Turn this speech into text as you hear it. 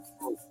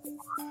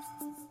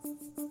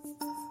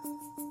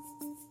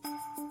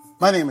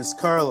My name is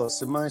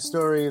Carlos, and my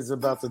story is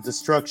about the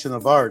destruction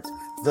of art,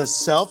 the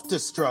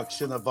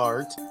self-destruction of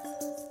art.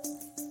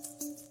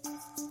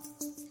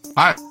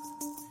 Hi,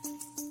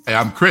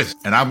 I'm Chris,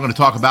 and I'm going to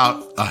talk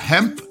about a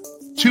hemp,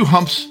 two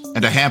humps,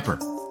 and a hamper.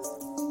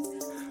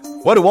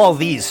 What do all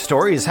these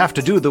stories have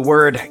to do with the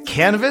word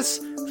canvas?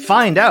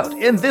 Find out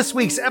in this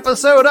week's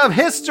episode of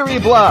History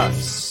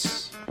Bluffs.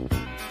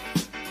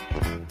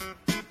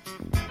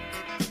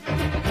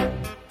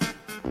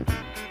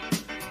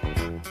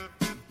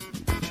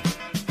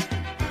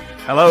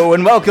 Hello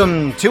and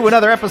welcome to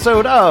another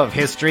episode of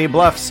History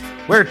Bluffs,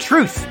 where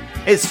truth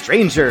is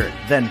stranger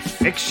than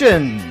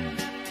fiction.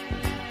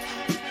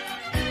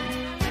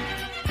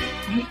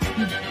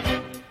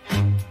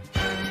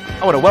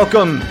 I want to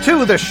welcome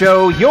to the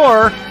show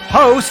your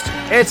host,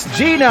 it's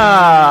Gina.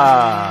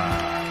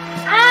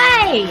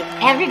 Hi,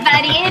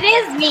 everybody, it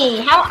is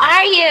me. How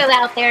are you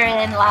out there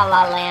in La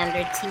La Land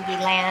or TV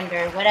Land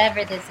or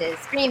whatever this is,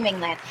 Screaming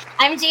Land?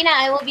 I'm Gina.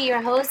 I will be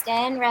your host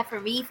and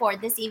referee for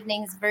this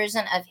evening's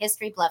version of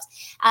History Bluffs.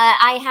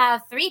 I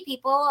have three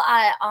people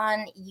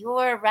on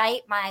your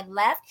right, my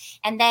left,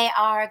 and they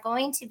are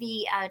going to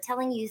be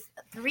telling you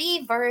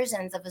three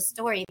versions of a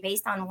story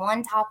based on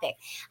one topic.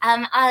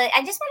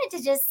 I just wanted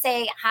to just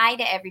say hi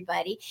to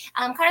everybody.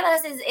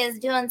 Carlos is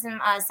doing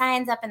some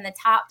signs up in the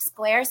top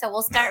square, so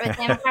we'll start with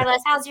him. Carlos,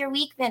 how's your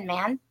week been,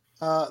 man?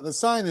 The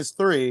sign is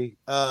 3.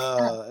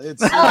 It's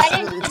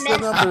the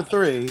number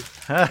 3.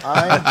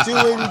 I'm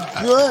doing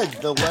good.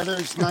 The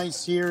weather's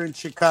nice here in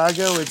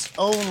Chicago. It's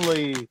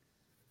only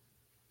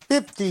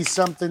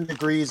 50-something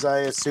degrees, I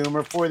assume,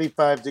 or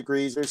 45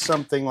 degrees or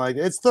something like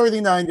that. It's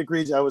 39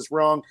 degrees. I was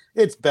wrong.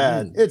 It's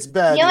bad. It's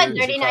bad. You know what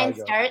 39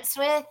 starts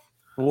with?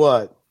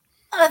 What?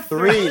 A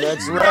 3.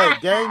 That's right.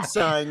 Gang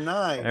sign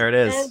 9. There it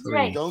is. That's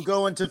right. Don't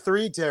go into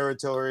 3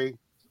 territory.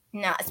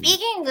 No,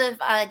 speaking of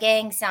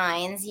gang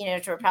signs,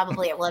 which were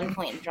probably at one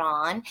point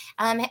drawn,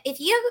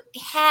 if you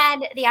had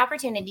the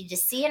opportunity to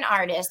see an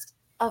artist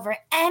over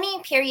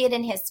any period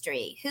in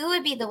history, who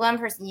would be the one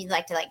person you'd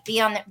like to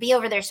be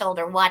over their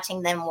shoulder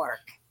watching them work?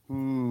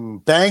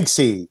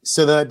 Banksy,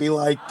 so that I'd be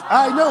like,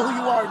 I know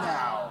who you are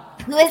now.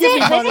 Who is Give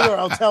it? me money or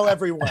I'll tell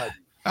everyone.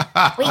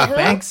 Wait, who?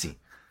 Banksy.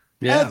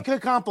 Yeah, that's a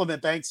good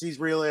compliment. I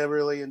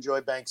really enjoy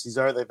Banksy's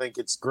art. I think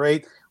it's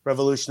great,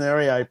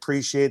 revolutionary. I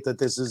appreciate that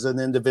this is an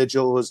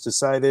individual who has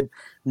decided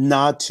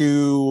not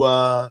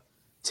to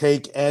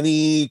take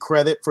any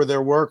credit for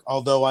their work,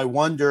 although I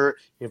wonder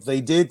if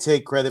they did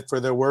take credit for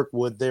their work,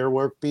 would their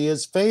work be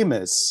as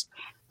famous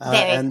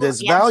and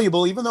as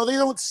valuable, even though they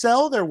don't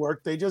sell their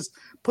work? They just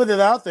put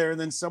it out there, and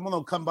then someone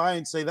will come by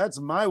and say,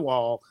 that's my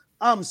wall.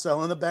 I'm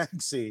selling a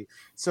Banksy.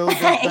 So does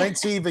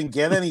Banksy even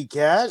get any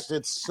cash?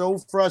 It's so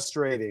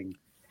frustrating.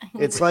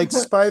 It's like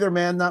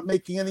Spider-Man not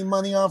making any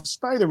money off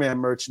Spider-Man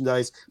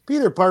merchandise.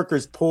 Peter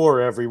Parker's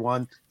poor,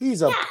 everyone.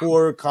 He's a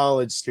poor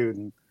college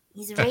student.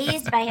 He's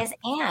raised by his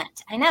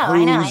aunt. I know.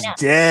 Who's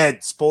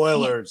dead?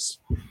 Spoilers.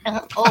 I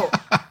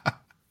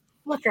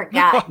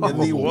forgot. In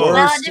the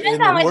worst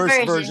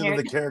version of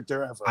the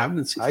character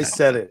ever. I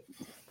said it.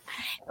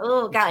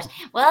 Oh, gosh.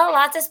 Well,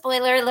 lots of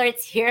spoiler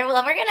alerts here.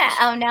 Well, we're going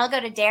to now go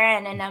to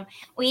Darren. And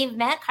we've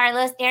met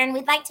Carlos. Darren,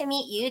 we'd like to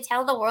meet you.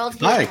 Tell the world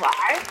who you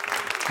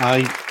are.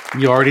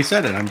 You already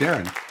said it. I'm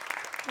Darren.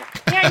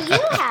 Darren, you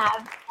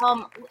have,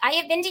 I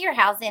have been to your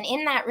house. And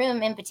in that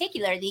room in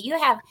particular, you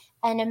have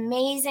an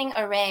amazing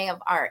array of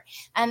art.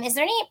 Is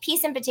there any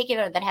piece in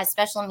particular that has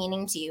special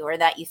meaning to you or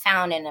that you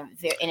found in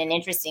an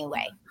interesting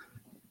way?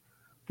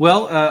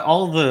 Well,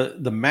 all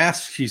the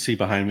masks you see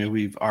behind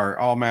me, are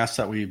all masks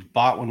that we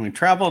bought when we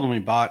traveled and we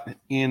bought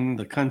in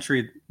the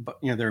country. But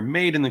they're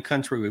made in the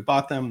country we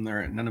bought them.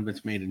 None of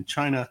it's made in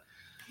China.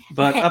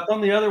 But up on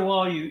the other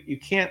wall, you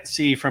can't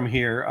see from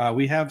here.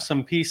 We have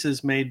some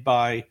pieces made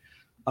by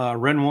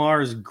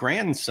Renoir's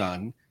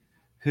grandson,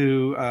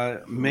 who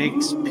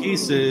makes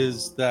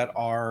pieces that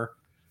are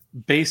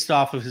based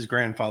off of his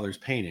grandfather's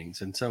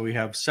paintings. And so we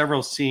have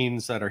several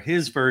scenes that are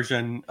his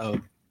version of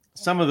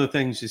some of the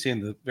things you see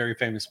in the very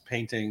famous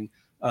painting,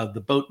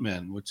 The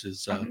Boatmen, which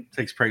is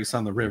takes place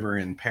on the river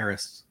in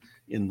Paris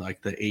in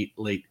like the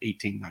late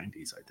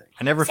 1890s, I think.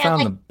 I never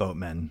found the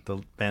boatman,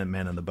 the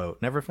man in the boat.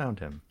 Never found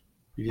him.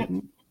 You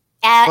didn't?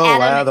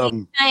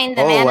 Adam.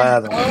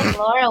 Adam.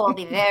 Laura will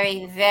be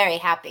very, very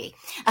happy.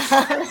 Hey,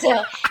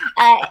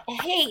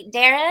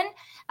 Darren,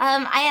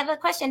 I have a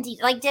question.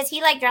 Does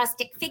he draw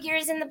stick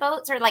figures in the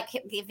boats, or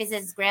if it's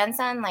his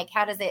grandson?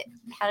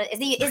 Is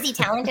he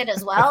talented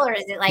as well, or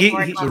is it He's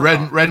a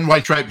red and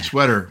white striped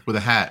sweater with a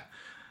hat.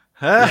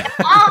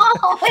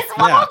 Oh, it's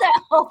Waldo. Yeah.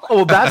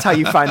 Oh, that's how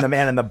you find the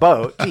man in the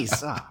boat.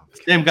 Jeez.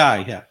 Same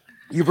guy, yeah.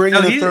 You bring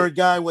in the third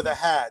guy with a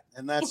hat,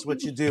 and that's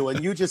what you do.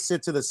 And you just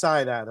sit to the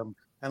side, Adam,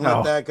 and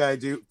let that guy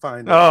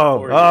find it.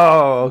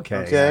 Okay.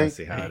 Okay. I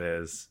see how it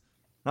is.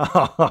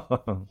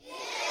 Oh.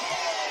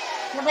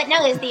 But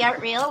no, is the art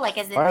real?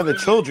 Is it? Why are the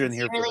children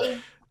here?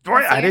 Really?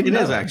 I didn't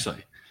know. It is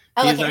actually.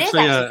 Oh, He's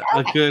actually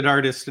a good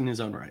artist in his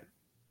own right.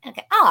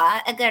 Okay. Oh,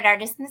 a good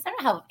artist in his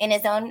own home, in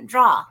his own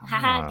draw.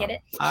 Haha, get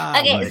it?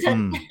 Okay, right. so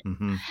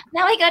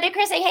now we go to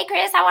Chris. Hey,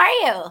 Chris, how are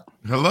you?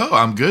 Hello,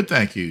 I'm good,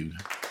 thank you.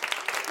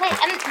 Hey,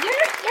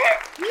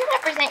 you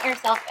represent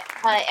yourself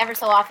every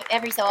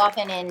so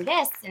often in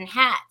vests and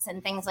hats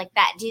and things like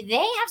that. Do they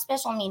have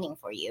special meaning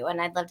for you? And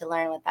I'd love to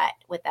learn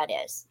what that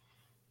is.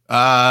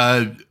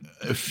 A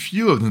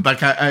few of them.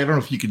 Like I don't know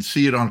if you can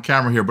see it on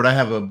camera here, but I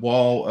have a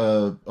wall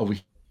over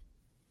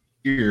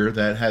here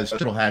that has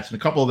several hats, and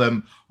a couple of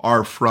them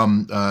are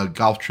from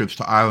golf trips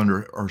to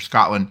Ireland or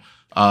Scotland.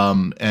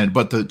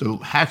 But the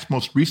hats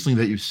most recently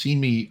that you've seen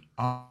me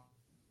on,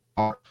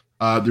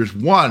 there's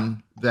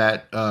one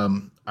that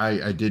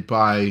I did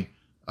buy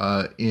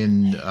on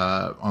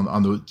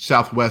the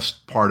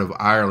southwest part of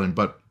Ireland,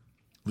 but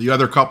the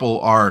other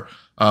couple are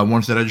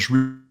ones that I just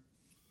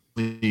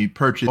really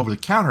purchased over the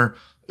counter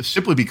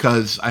simply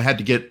because I had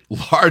to get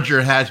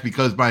larger hats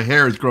because my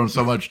hair has grown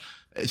so much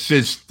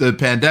since the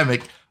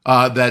pandemic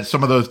that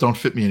some of those don't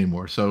fit me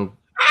anymore. So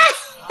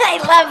I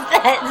love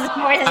that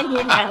more than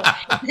you know.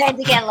 I had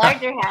to get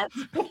larger hats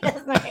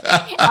because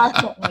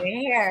my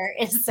hair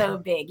is so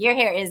big. Your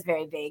hair is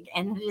very big.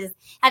 And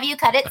have you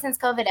cut it since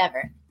COVID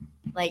ever?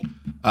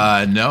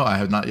 No, I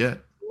have not yet.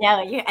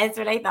 No, that's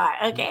what I thought.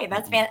 Okay,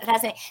 that's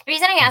fascinating. The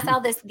reason I asked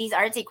all these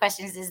artsy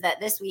questions is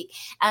that this week,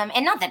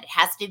 and not that it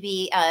has to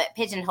be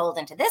pigeonholed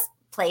into this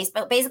place,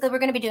 but basically we're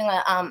going to be doing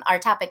our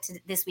topic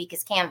this week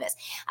is Canvas.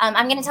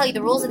 I'm going to tell you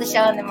the rules of the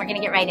show, and then we're going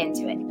to get right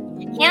into it.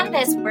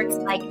 Canvas works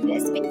like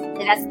this.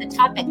 Basically, that's the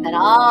topic that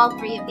all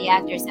three of the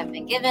actors have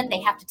been given. They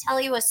have to tell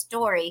you a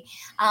story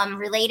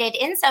related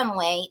in some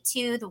way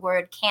to the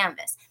word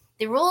canvas.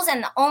 The rules,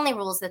 and the only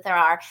rules that there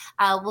are,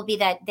 will be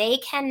that they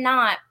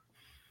cannot,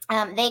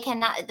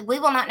 we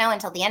will not know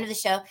until the end of the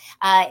show.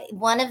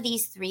 One of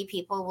these three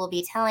people will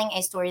be telling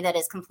a story that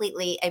is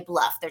completely a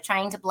bluff. They're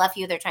trying to bluff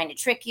you. They're trying to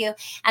trick you.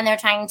 And they're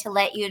trying to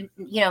let you,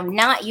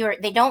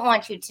 they don't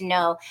want you to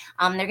know.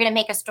 They're going to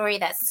make a story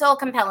that's so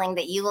compelling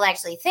that you will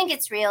actually think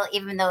it's real,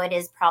 even though it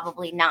is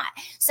probably not.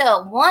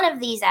 So one of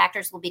these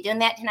actors will be doing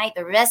that tonight.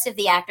 The rest of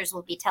the actors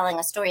will be telling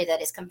a story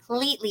that is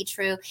completely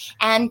true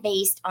and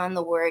based on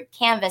the word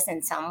canvas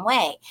in some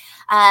way.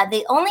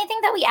 The only thing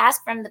that we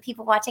ask from the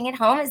people watching at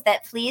home is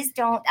that please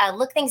don't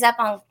look things up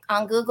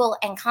on Google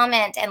and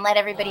comment and let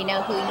everybody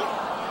know who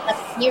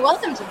you're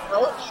welcome to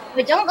vote,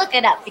 but don't look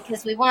it up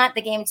because we want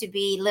the game to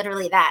be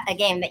literally that, a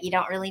game that you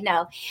don't really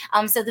know,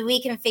 so that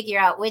we can figure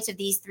out which of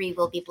these three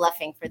will be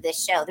bluffing for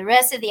this show. The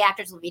rest of the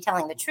actors will be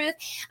telling the truth.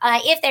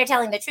 If they're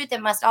telling the truth,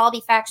 it must all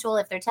be factual.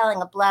 If they're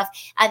telling a bluff,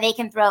 they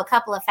can throw a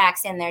couple of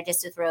facts in there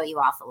just to throw you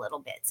off a little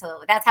bit.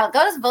 So that's how it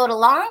goes. Vote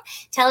along.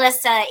 Tell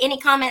us any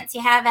comments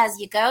you have as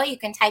you go. You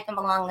can type them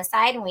along the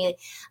side, and we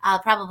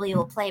probably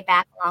will play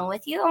back along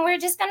with you. And we're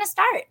just going to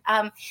start.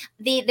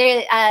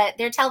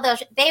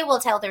 They will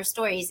tell their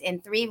stories in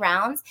 3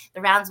 rounds.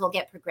 The rounds will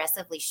get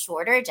progressively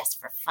shorter just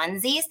for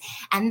funsies.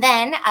 And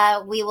then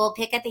we will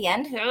pick at the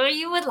end who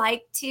you would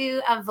like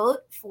to vote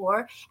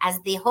for as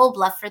the whole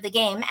bluff for the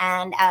game.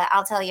 And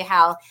I'll tell you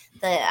how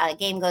the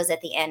game goes at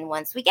the end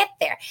once we get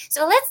there.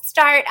 So let's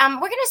start. We're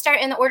going to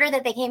start in the order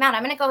that they came out.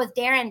 I'm going to go with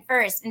Darren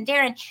first. And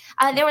Darren,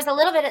 there was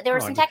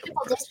some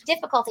technical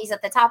difficulties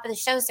at the top of the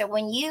show. So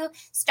when you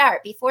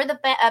start, before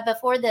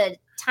the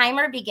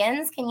timer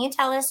begins, can you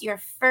tell us your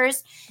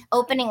first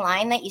opening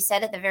line that you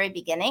said at the very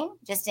beginning,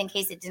 just in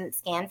case it didn't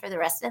scan for the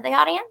rest of the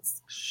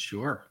audience?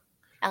 Sure.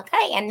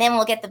 Okay, and then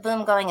we'll get the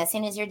boom going as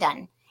soon as you're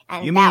done.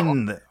 And you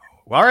mean,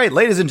 all right,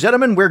 ladies and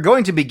gentlemen, we're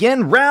going to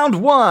begin round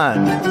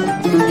 1.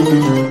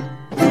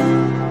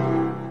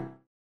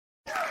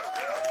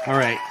 All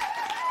right.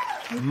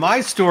 My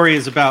story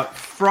is about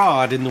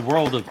fraud in the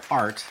world of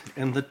art,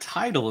 and the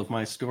title of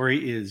my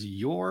story is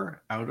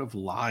You're Out of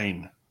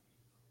Line.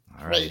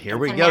 All right, here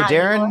we go,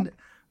 Darren.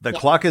 The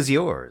clock is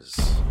yours.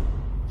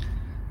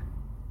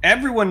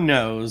 Everyone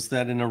knows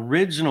that an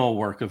original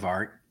work of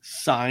art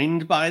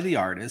signed by the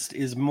artist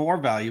is more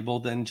valuable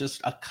than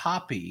just a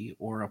copy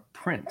or a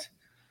print.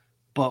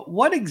 But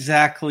what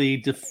exactly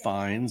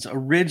defines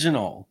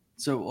original?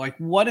 So,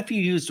 what if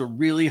you used a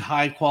really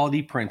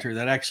high-quality printer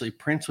that actually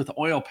prints with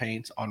oil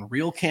paint on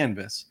real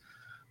canvas,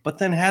 but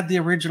then had the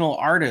original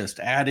artist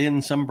add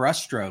in some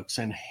brushstrokes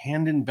and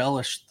hand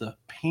embellish the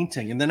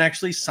painting and then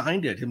actually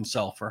signed it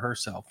himself or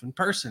herself in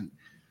person?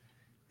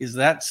 Is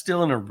that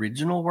still an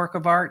original work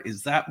of art?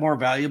 Is that more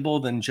valuable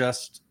than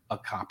just a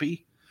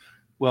copy?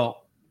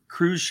 Well,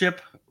 cruise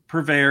ship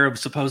purveyor of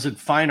supposed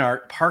fine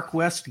art, Park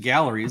West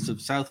Galleries of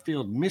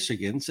Southfield,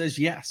 Michigan, says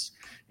yes.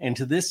 And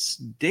to this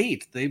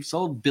date, they've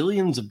sold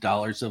billions of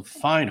dollars of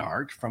fine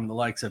art from the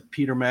likes of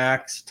Peter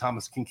Max,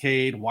 Thomas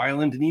Kinkade,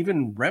 Weiland, and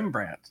even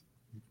Rembrandt.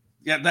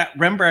 Yeah, that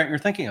Rembrandt you're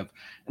thinking of.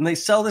 And they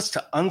sell this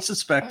to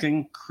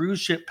unsuspecting cruise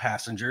ship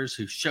passengers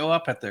who show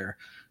up at their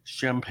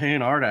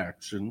champagne art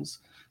actions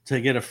to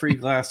get a free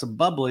glass of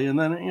bubbly and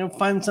then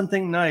find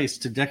something nice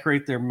to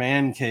decorate their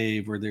man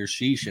cave or their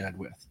she shed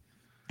with.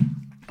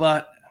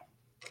 But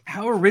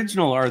how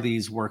original are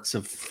these works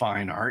of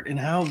fine art, and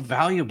how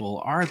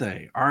valuable are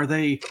they? Are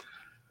they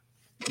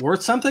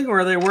worth something, or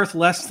are they worth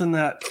less than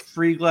that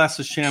free glass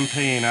of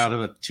champagne out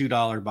of a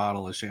 $2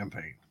 bottle of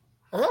champagne?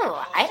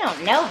 Oh, I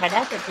don't know, but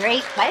that's a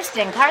great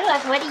question.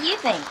 Carlos, what do you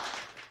think?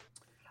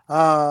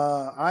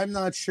 I'm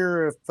not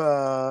sure if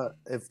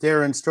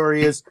Darren's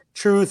story is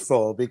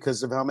truthful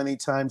because of how many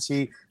times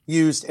he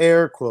used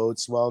air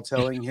quotes while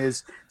telling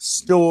his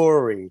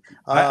story.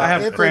 I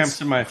have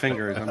cramps in my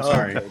fingers. I'm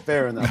sorry. Okay,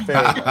 fair enough.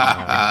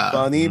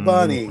 Bunny.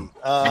 But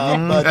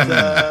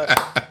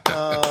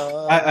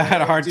I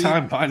had a hard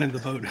time finding the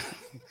boat.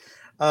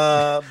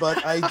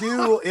 But I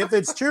do, if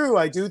it's true,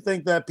 I do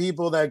think that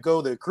people that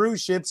go to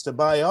cruise ships to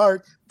buy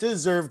art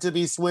deserve to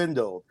be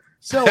swindled.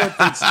 So if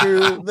it's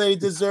true, they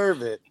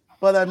deserve it.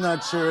 But I'm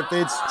not sure if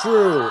it's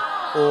true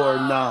or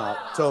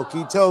not.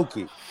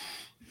 Toki.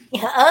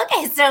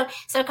 Okay, so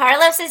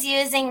Carlos is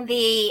using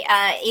the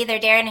either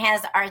Darren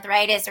has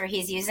arthritis or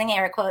he's using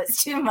air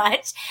quotes too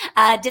much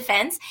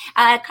defense.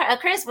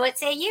 Chris, what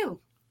say you?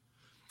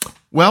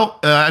 Well,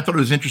 I thought it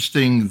was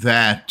interesting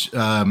that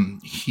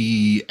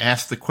he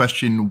asked the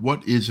question,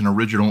 what is an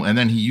original? And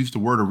then he used the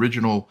word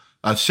original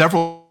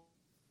several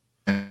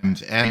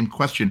times and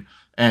question.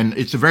 And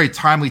it's a very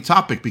timely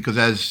topic because,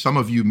 as some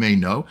of you may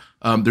know,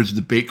 there's a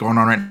debate going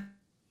on right now,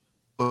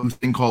 a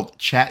thing called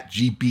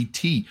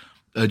ChatGPT.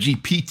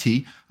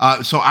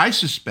 So I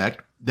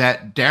suspect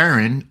that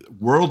Darren,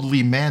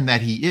 worldly man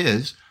that he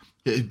is,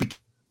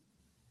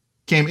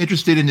 became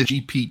interested in the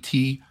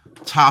GPT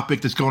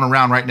topic that's going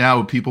around right now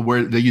with people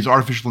where they use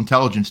artificial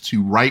intelligence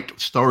to write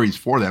stories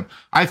for them.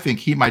 I think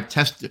he might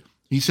test it.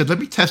 He said, let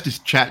me test this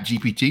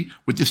ChatGPT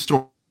with this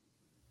story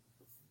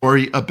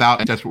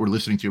about, that's what we're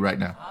listening to right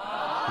now.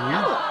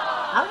 Yeah.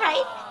 All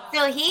right.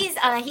 So he's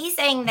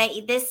saying that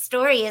this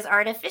story is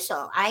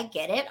artificial. I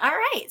get it. All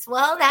right.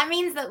 Well, that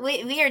means that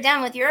we are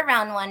done with your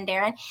round one,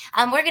 Darren.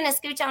 We're going to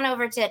scooch on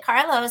over to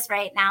Carlos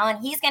right now, and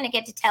he's going to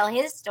get to tell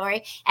his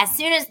story as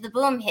soon as the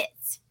boom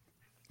hits.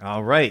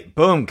 All right.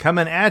 Boom.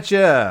 Coming at you.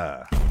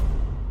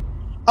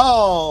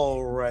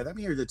 All right, I'm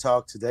here to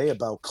talk today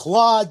about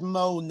Claude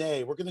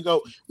Monet. We're going to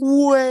go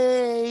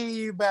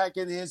way back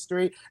in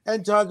history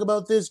and talk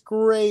about this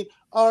great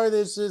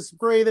artist, this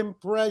great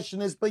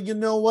impressionist. But you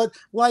know what?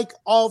 Like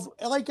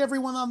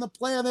everyone on the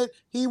planet,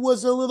 he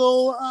was a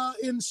little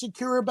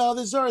insecure about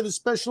his art,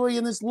 especially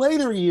in his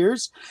later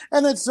years.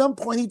 And at some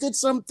point, he did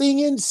something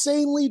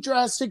insanely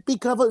drastic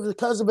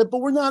because of it. But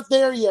we're not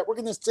there yet. We're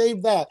going to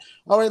save that.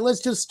 All right,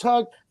 let's just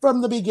talk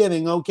from the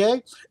beginning,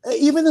 okay?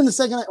 Even in the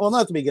second, well,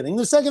 not the beginning,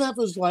 the second half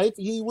of his life,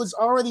 he was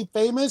already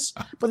famous,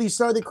 but he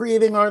started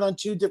creating art on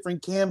two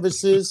different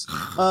canvases.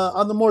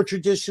 On the more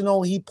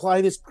traditional, he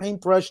applied his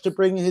paintbrush to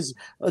bring his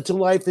to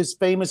life his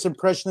famous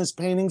impressionist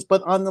paintings,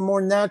 but on the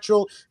more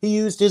natural, he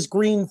used his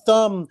green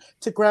thumb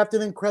to craft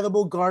an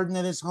incredible garden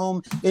at his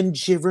home in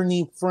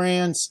Giverny,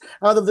 France,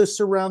 out of the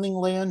surrounding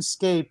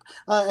landscape,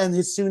 and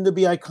his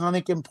soon-to-be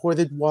iconic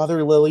imported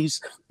water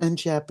lilies and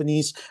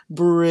Japanese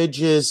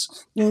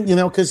bridges. You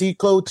know, because he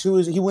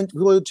went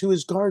to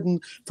his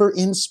garden for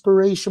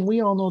inspiration.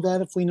 We all know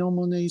that if we know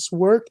Monet's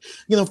work.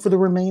 You know, for the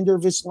remainder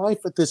of his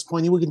life at this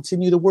point, he would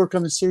continue to work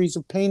on a series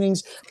of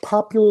paintings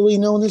popularly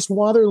known as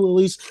water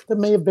lilies that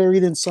may have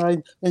varied in size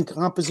and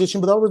composition,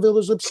 but all reveal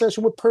his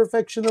obsession with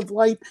perfection of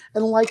light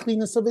and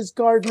likeliness of his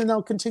garden. And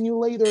I'll continue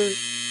later.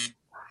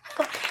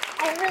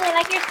 I really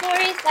like your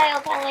story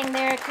style telling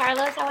there,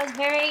 Carlos. I was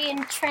very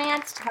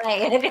entranced by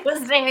it. It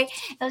was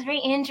very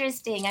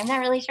interesting. I'm not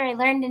really sure I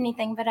learned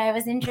anything, but I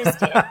was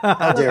interested.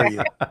 How dare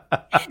you?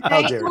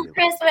 How dare you?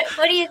 Chris,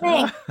 what do you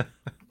think?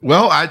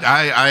 Well,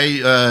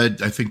 I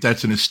think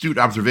that's an astute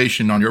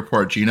observation on your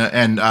part, Gina,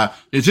 and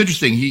it's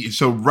interesting.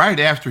 So right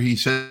after he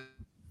said,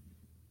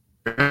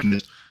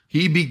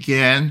 he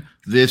began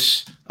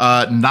this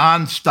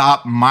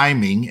nonstop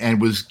miming and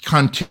was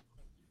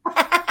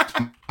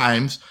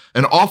times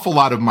an awful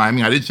lot of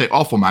miming. I didn't say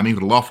awful miming,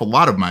 but an awful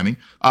lot of miming.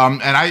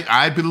 And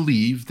I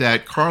believe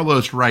that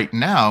Carlos right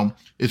now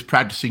is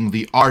practicing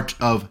the art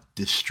of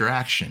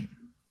distraction.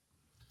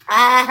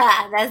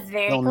 That's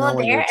very cool. I don't know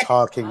what you're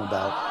talking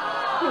about.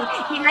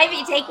 He might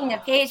be taking a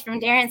page from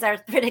Darren's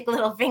arthritic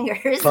little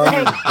fingers.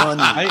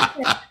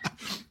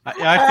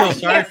 I feel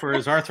sorry for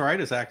his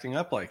arthritis acting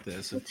up like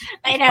this.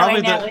 I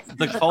know.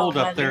 The cold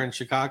up there in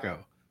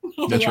Chicago.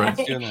 That's right.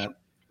 Doing that.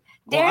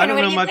 Darren, I don't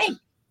what know do you much. think?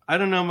 I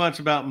don't know much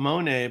about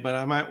Monet, but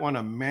I might want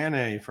a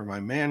Manet for my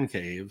man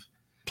cave.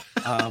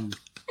 I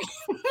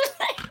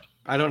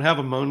don't have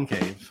a Moan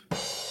cave.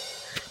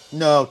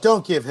 No,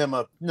 don't give him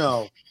a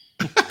no.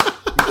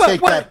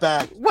 Take that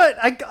back. What?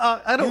 I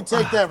don't. You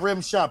take that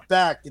rim shot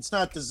back. It's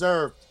not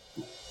deserved.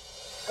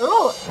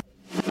 Ooh.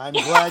 I'm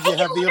glad you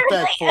have the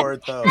effect for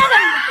it, though.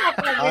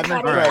 I'm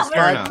impressed.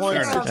 5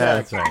 points to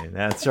That's right.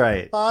 That's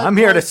right. 5 I'm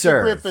here to points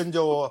serve.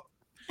 Gryffindor.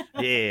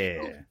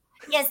 Yeah.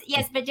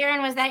 Yes, but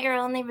Darren, was that your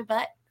only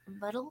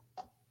rebuttal?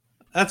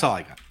 That's all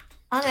I got.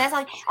 Oh, that's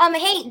all.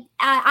 Hey,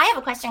 I have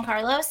a question,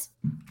 Carlos.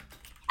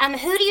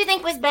 Who do you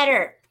think was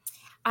better,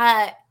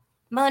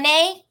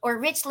 Monet or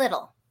Rich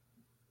Little?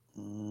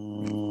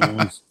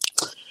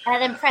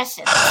 That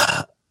impression.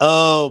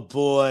 Oh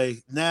boy!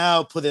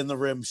 Now put in the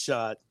rim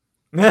shot.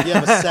 You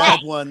have a sad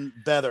one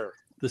better.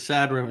 The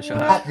sad rim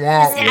shot.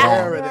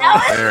 There it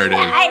is. There it is.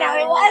 I know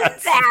it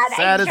was sad. I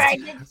Saddest tried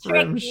to trick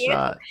rim you.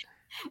 shot.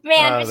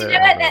 Man, Oh, but you there know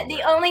what? we go. That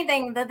the only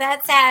thing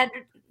that sad,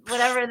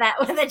 whatever that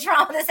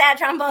the sad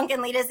trombone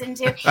can lead us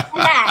into, and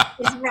that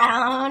is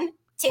round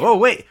 2. Oh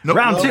wait, Nope.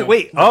 round Nope. 2.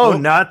 Wait, oh,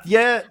 Nope. not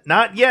yet.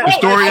 Wait,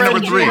 Story I number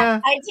take it 3.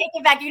 back. I take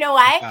it back. You know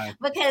why? Five.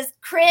 Because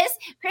Chris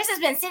has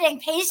been sitting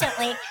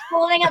patiently,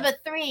 holding up a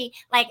 3,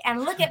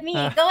 and look at me.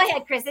 Go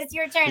ahead, Chris. It's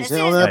your turn. He's As soon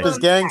holding as up the his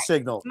boom gang starts.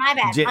 signal. My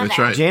bad. Ja- my That's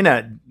bad.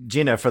 right.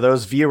 Gina, for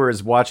those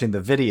viewers watching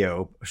the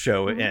video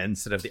show Mm-hmm.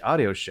 instead of the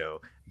audio show,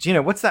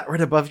 Gina, what's that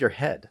right above your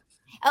head?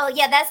 Oh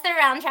yeah, that's the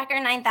Round Tracker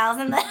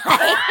 9000 that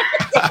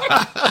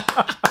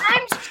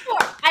I'm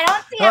short. I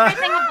don't see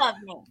everything above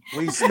me.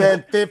 We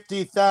spent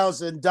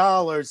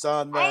 $50,000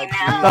 on that.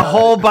 I know. The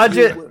whole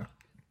budget.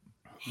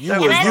 You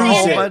That were was And the I whole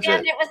using. budget.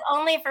 understand it was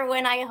only for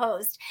when I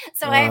host,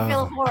 so I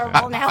feel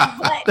horrible now.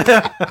 But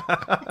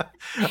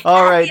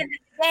All at right. the end of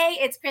the day,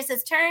 it's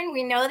Chris's turn.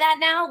 We know that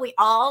now. We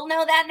all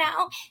know that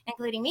now,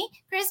 including me.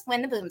 Chris,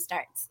 when the boom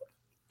starts.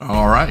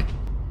 All right.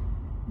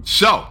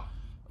 So,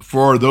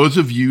 for those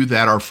of you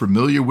that are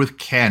familiar with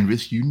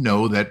canvas, you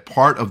know that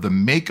part of the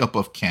makeup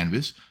of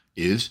canvas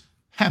is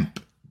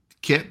hemp.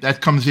 That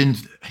comes in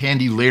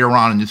handy later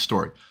on in this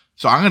story.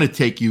 So I'm going to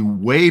take you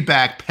way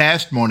back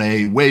past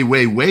Monet,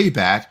 way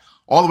back,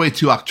 all the way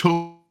to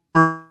October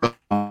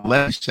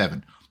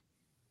 1107.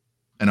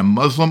 And a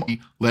Muslim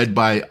led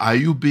by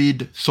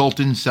Ayyubid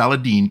Sultan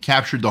Saladin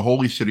captured the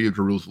holy city of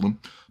Jerusalem.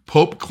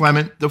 Pope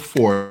Clement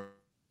IV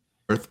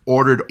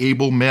ordered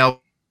able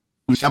male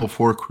to assemble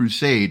for a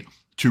crusade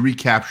to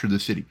recapture the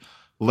city.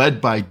 Led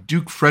by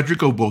Duke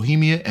Frederick of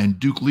Bohemia and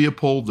Duke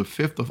Leopold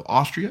V of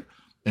Austria,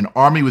 an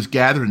army was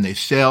gathered and they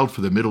sailed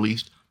for the Middle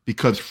East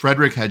because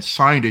Frederick had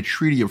signed a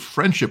treaty of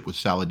friendship with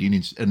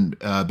Saladin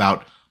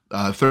about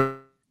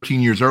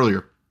 13 years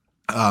earlier.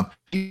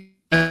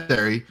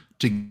 Necessary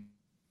to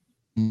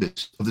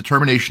the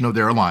termination of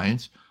their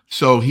alliance.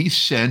 So he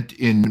sent,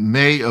 in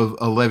May of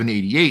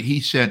 1188, he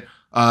sent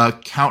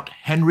Count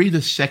Henry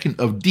II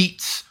of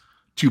Dietz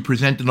to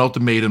present an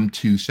ultimatum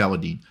to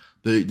Saladin.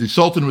 The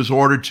Sultan was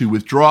ordered to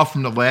withdraw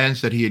from the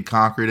lands that he had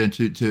conquered and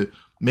to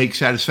make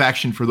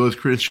satisfaction for those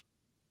Christians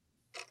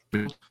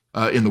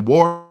in the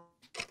war.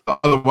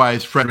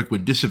 Otherwise, Frederick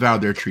would disavow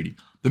their treaty.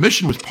 The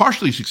mission was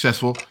partially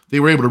successful. They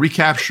were able to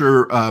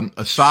recapture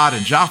Assad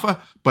and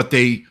Jaffa, but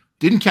they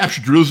didn't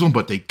capture Jerusalem,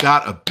 but they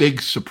got a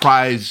big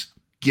surprise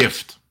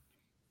gift.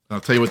 I'll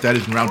tell you what that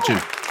is in round 2.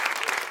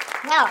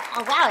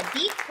 Wow,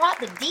 Deep brought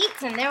the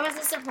deets, and there was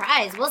a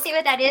surprise. We'll see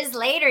what that is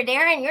later.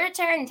 Darren, your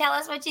turn. Tell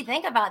us what you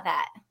think about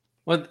that.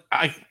 Well,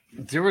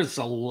 there was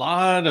a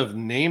lot of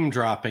name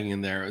dropping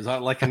in there. It was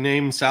like a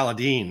name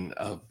Saladin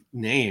of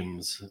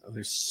names.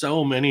 There's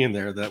so many in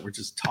there that were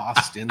just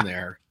tossed in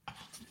there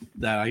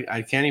that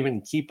I can't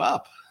even keep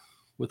up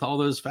with all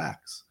those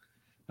facts.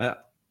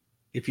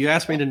 If you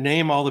ask me to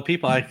name all the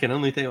people, I can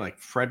only think like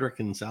Frederick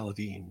and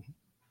Saladin.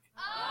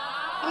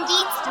 And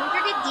Dietz, don't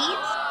forget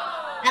Dietz.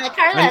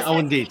 Carlos.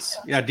 And Dietz.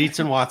 Yeah, Dietz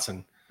and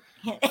Watson.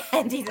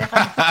 Dietz.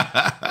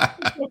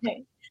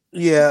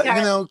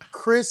 Yeah,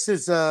 Chris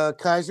is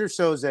Kaiser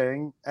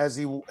Sozang, as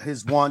he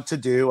is wont to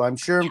do. I'm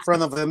sure in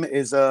front of him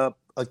is a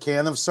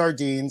can of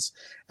sardines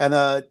and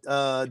a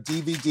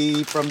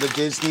DVD from the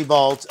Disney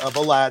Vault of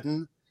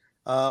Aladdin,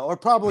 or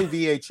probably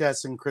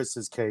VHS in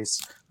Chris's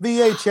case.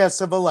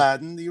 VHS of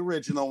Aladdin, the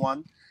original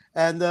one,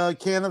 and a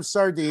can of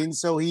sardines.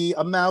 So he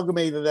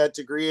amalgamated that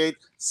to create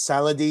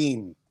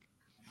Saladin.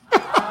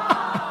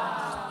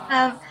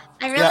 I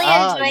really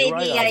enjoy you're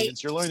right, the.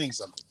 audience, you're learning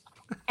something.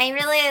 I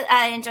really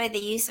enjoyed the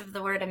use of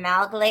the word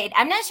amalgamate.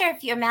 I'm not sure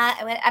if you used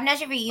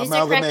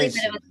it correctly,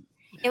 but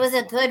it was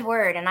a good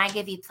word, and I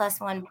give you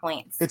 +1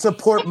 points. It's a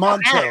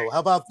portmanteau. How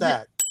about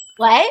that?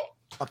 What?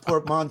 A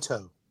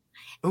portmanteau.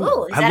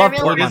 Ooh, is I that love a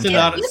real portmanteau.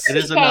 word? It is You could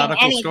a be saying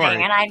nautical anything,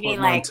 story. and I'd be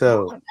like,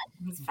 Portmanteau. "Oh,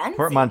 that's fancy."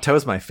 Portmanteau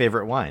is my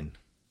favorite wine.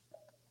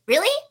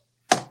 Really?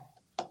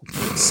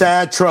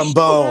 Sad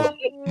trombone.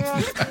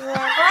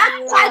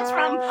 Sad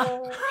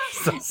trombone.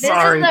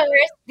 Sorry.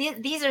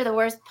 These are the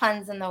worst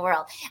puns in the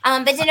world.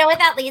 But you know what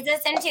that leads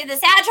us into? The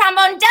sad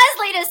trombone does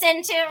lead us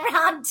into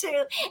round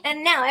 2.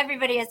 And now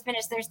everybody has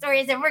finished their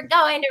stories, and we're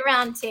going to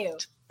round 2.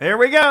 Here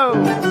we go.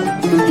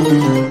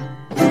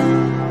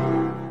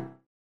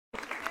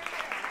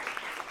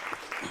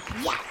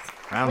 Yes.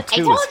 Round I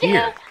 2 told is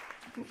here.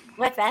 you.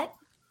 What's that?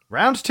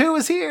 Round 2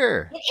 is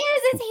here. It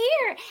is. It's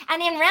here.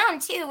 And in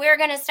round 2, we're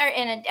going to start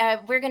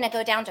we're going to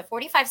go down to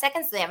 45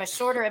 seconds. So they have a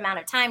shorter amount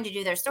of time to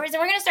do their stories. And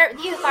we're going to start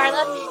with you,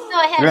 Carla.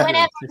 Go ahead. Yeah.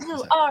 Whenever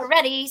you are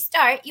ready,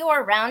 start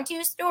your round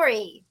 2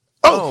 story.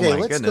 Oh Okay, my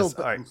let's goodness.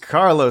 go. All right,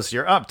 Carlos,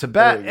 you're up to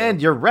bat There we go.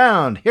 and you're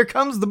round. Here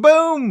comes the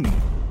boom.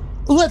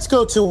 Let's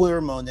go to where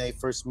Monet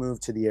first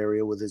moved to the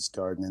area with his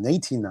garden in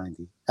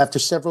 1890. After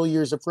several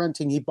years of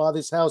renting, he bought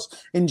his house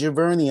in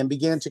Giverny and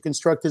began to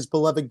construct his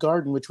beloved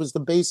garden, which was the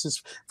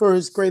basis for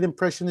his great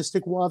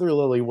impressionistic water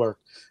lily work.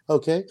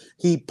 Okay?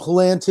 He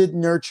planted,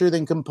 nurtured,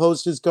 and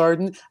composed his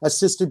garden,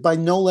 assisted by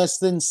no less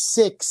than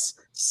six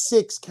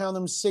count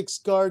them, 6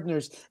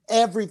 gardeners.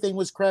 Everything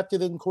was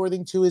crafted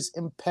according to his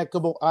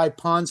impeccable eye.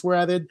 Ponds were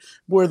added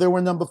where there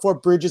were none before.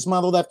 Bridges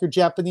modeled after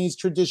Japanese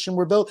tradition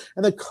were built,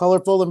 and a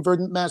colorful and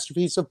verdant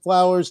masterpiece of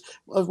flowers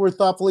were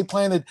thoughtfully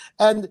planted.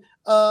 And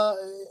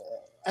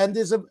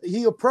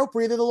he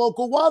appropriated a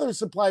local water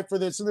supply for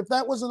this. And if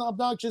that wasn't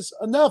obnoxious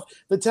enough,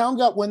 the town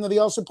got wind that he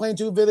also planned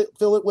to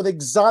fill it with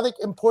exotic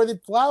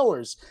imported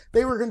flowers.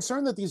 They were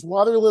concerned that these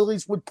water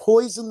lilies would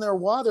poison their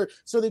water,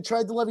 so they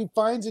tried to levy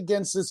fines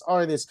against this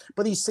artist,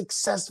 but he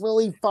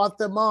successfully fought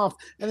them off,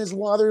 and his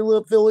water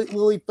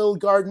lily-filled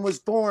garden was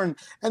born,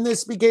 and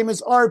this became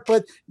his art.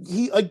 But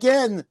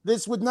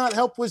this would not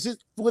help with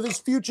his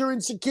future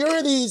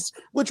insecurities,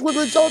 which would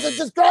result in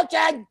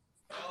destruction.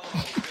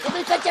 Let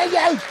me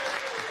continue.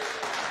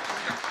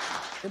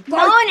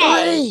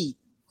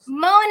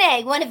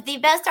 Monet, one of the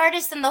best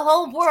artists in the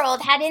whole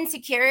world, had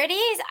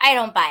insecurities. I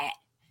don't buy it.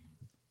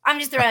 I'm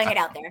just throwing it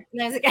out there.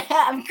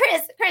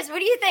 Chris, what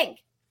do you think?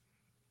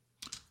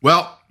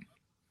 Well,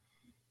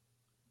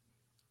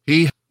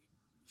 he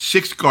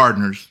 6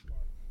 gardeners,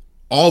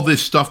 all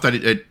this stuff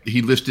that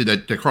he listed,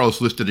 that Carlos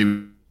listed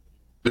in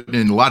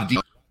a lot of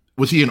detail.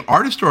 Was he an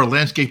artist or a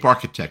landscape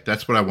architect?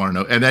 That's what I want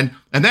to know. And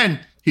then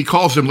he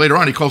calls him later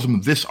on. He calls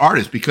him this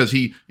artist because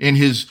he in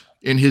his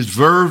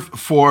verve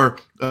for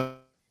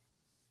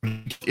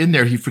in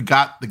there, he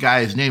forgot the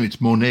guy's name. It's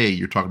Monet.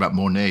 You're talking about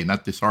Monet,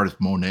 not this artist,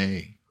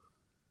 Monet.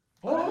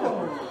 You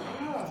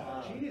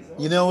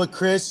know what,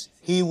 Chris?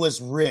 He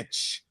was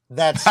rich.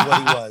 That's what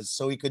he was.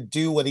 So he could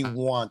do what he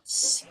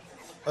wants.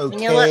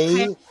 Okay. You know what,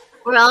 Chris?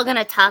 We're all going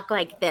to talk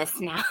like this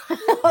now.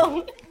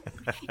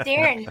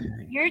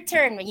 Darren, your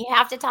turn. You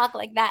have to talk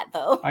like that,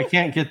 though. I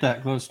can't get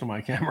that close to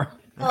my camera.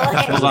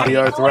 The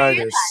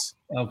arthritis.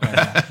 Okay.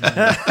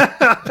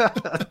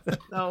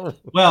 No.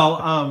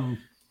 Well,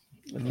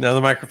 now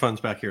the microphone's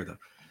back here, though.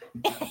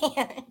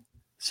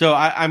 So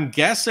I'm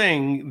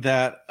guessing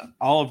that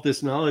all of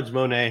this knowledge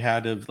Monet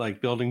had of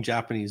like building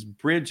Japanese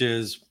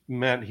bridges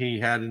meant he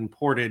had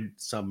imported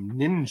some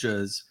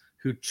ninjas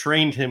who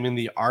trained him in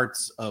the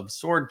arts of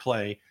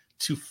swordplay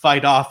to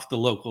fight off the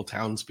local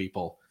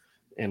townspeople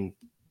and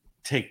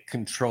take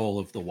control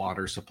of the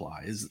water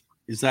supply. Is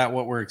that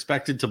what we're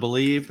expected to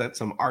believe? That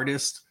some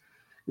artist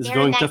is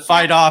going to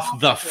fight off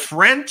the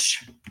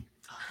French?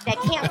 That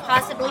can't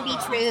possibly be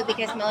true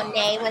because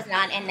Monet was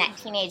not in that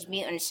Teenage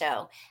Mutant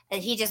show.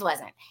 He just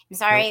wasn't. I'm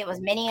sorry, it was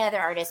many other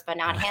artists, but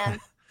not him.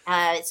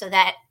 So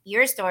that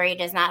your story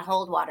does not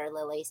hold water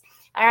lilies.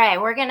 All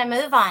right, we're going to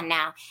move on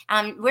now.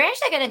 We're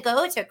actually going to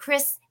go to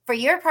Chris for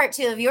your part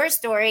 2 of your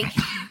story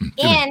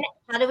in,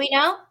 how do we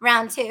know?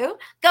 Round 2.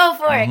 Go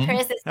for it,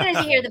 Chris, as soon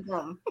as you hear the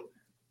boom.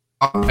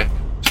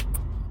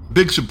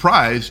 Big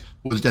surprise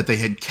was that they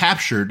had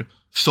captured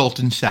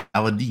Sultan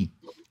Saladin.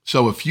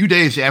 So a few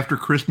days after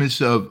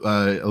Christmas of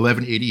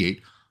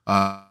 1188,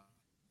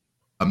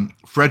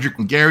 Frederick,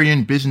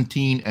 Hungarian,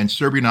 Byzantine, and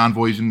Serbian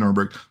envoys in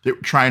Nuremberg, they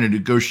were trying to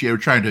negotiate,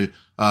 trying to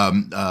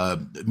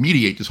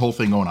mediate this whole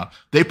thing going on.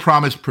 They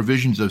promised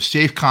provisions of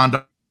safe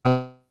conduct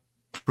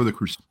for the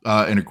crusade.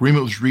 An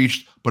agreement was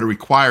reached, but it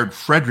required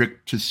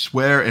Frederick to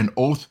swear an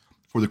oath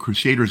for the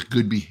Crusaders'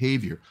 good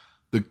behavior.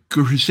 The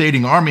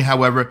crusading army,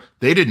 however,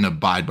 they didn't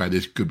abide by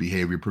this good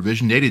behavior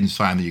provision. They didn't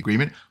sign the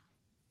agreement.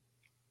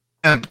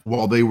 And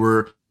while they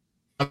were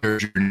on their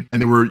journey,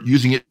 and they were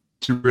using it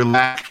to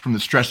relax from the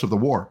stress of the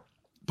war,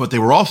 but they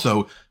were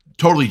also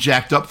totally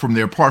jacked up from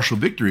their partial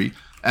victory,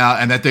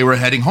 and that they were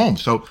heading home.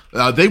 So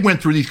they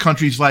went through these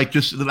countries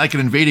just like an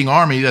invading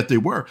army that they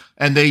were,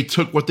 and they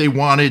took what they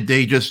wanted.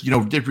 They just,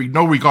 did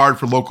no regard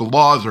for local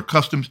laws or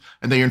customs,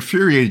 and they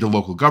infuriated the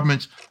local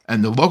governments.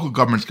 And the local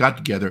governments got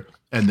together,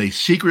 and they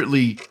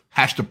secretly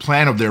hatched a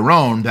plan of their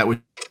own that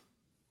would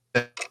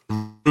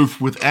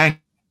roof with anger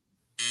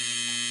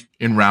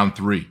in round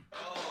 3. Ooh,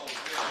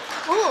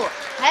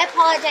 I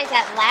apologize.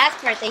 That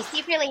last part, they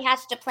secretly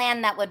hatched a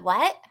plan that would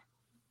what?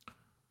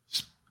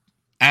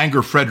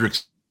 Anger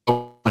Frederick's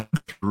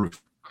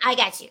roof. I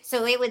got you.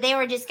 So they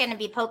were just going to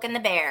be poking the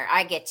bear.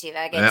 I get you.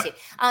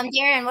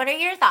 Darren, what are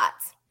your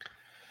thoughts?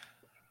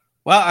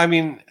 Well, I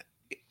mean,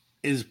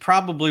 is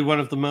probably one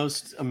of the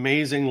most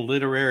amazing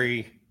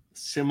literary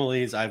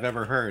similes I've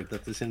ever heard,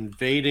 that this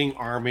invading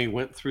army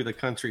went through the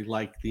country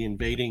like the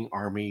invading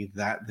army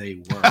that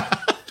they were.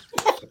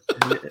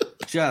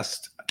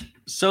 Just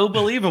so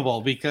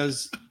believable,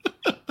 because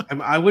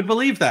I would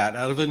believe that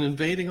out of an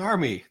invading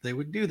army, they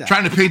would do that.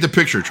 Trying to paint the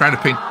picture,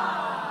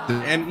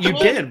 and you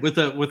did with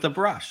a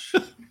brush.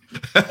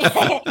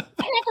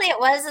 Technically, it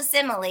was a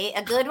simile,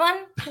 a good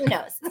one. Who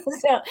knows?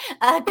 So,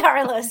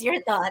 Carlos,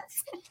 your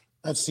thoughts?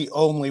 That's the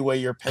only way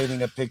you're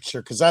painting a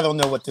picture, because I don't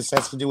know what this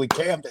has to do with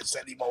canvas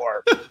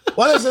anymore.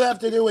 What does it have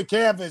to do with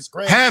canvas,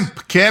 Chris?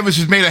 Hemp. Canvas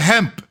is made of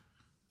hemp.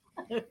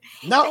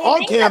 Not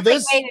on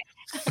canvas.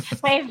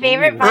 My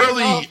favorite part of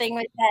the whole thing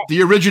was that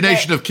the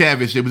origination of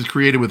canvas, it was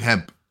created with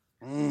hemp.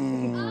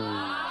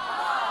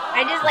 I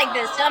I just like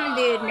that some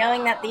dude,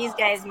 knowing that these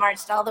guys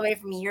marched all the way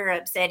from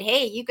Europe, said,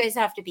 "Hey, you guys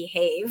have to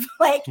behave."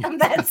 Like,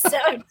 that's so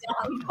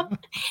dumb.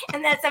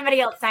 And then somebody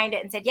else signed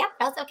it and said, "Yep,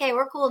 that's okay.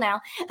 We're cool now.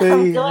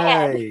 Go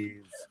ahead."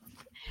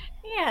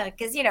 Yeah,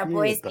 because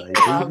boys think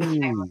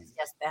it's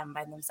just them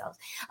by themselves.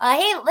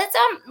 Hey,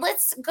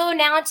 let's go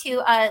now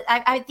to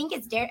I think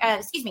it's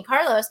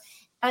Carlos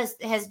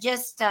has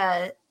just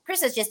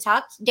Chris has just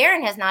talked.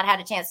 Darren has not had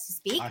a chance to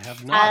speak. I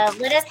have not.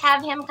 Let us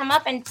have him come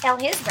up and tell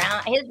his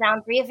round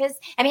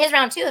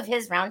two of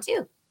his round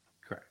two.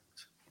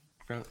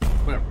 Correct.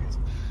 Whatever it is.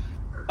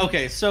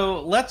 Okay,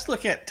 so let's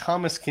look at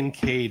Thomas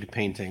Kinkade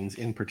paintings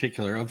in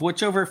particular, of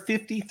which over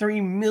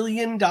 $53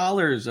 million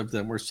of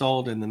them were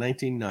sold in the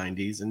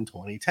 1990s and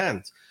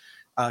 2010s.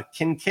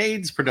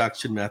 Kinkade's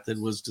production method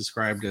was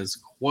described as,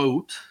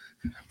 quote,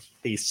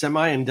 a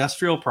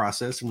semi-industrial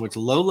process in which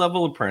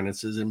low-level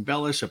apprentices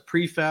embellish a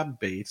prefab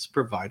base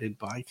provided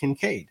by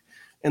Kinkade.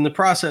 And the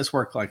process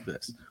worked like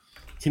this.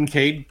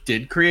 Kinkade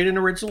did create an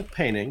original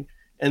painting,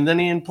 and then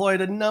he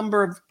employed a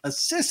number of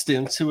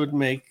assistants who would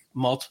make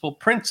multiple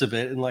prints of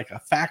it in like a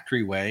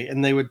factory way,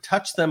 and they would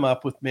touch them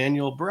up with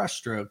manual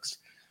brushstrokes,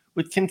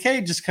 with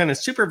Kinkade just kind of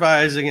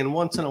supervising and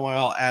once in a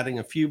while adding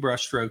a few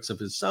brushstrokes of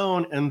his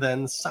own and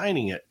then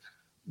signing it.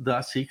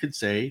 Thus, he could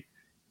say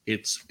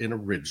it's an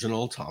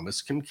original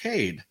Thomas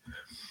Kinkade.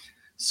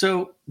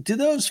 So do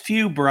those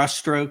few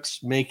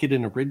brushstrokes make it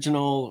an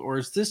original, or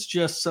is this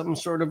just some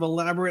sort of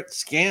elaborate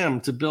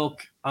scam to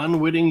bilk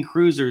unwitting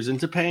cruisers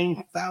into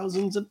paying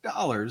thousands of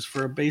dollars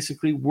for a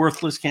basically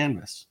worthless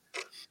canvas?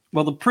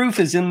 Well, the proof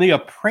is in the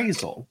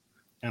appraisal,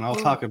 and I'll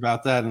talk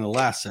about that in the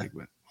last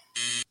segment.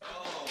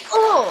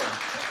 Oh,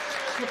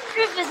 the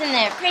proof is in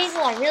the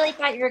appraisal. I really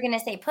thought you were going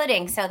to say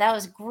pudding, so that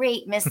was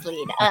great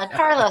mislead.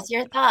 Carlos,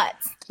 your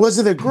thoughts? Was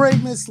it a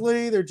great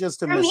mislead or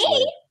just a For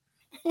mislead?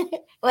 Me?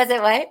 Was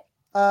it what?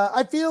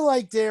 I feel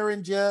like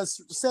Darren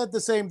just said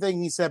the same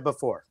thing he said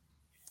before.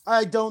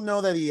 I don't know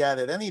that he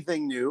added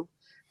anything new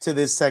to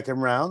this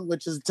second round,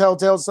 which is a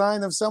telltale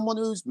sign of someone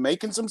who's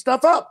making some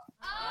stuff up.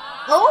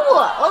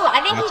 Oh,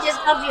 I think he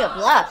just called you a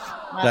bluff.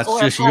 That's or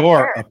just a your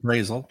bluff.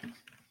 appraisal.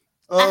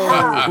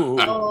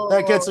 Oh,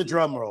 that gets a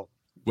drum roll.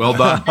 Well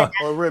done.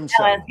 Or rim That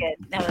shot. was good.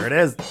 There it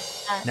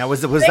is. Now,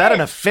 was that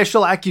an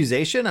official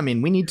accusation? I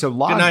mean, we need to Good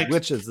log night.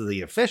 which is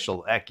the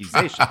official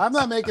accusation. I'm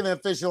not making an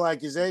official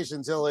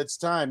accusation till it's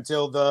time,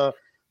 till the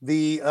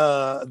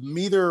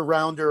meter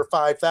rounder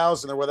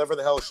 5,000 or whatever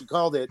the hell she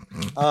called it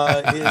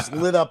is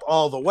lit up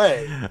all the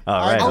way. All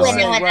I'm right. Oh, just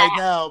wait, saying no, right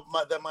now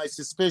that my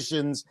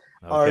suspicions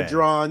are Okay.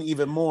 drawn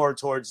even more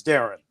towards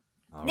Darren.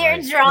 All They're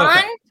right. drawn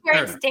Okay.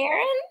 towards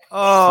Darren?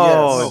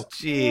 Oh,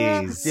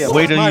 Yes. jeez. Yeah,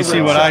 Wait till my you see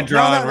rim what shot. I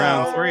draw No, in no,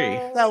 round no.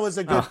 3. That was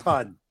a good Oh.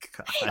 pun.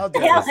 How God.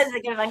 dare That you. was a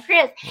good one.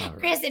 Chris, All right.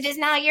 Chris, it is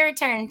now your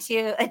turn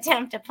to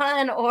attempt a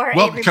pun or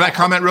Well, a can I rebuttal.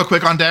 comment real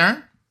quick on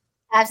Darren?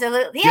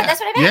 Absolutely. Yeah, that's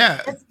what I meant. Yeah.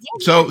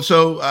 That's-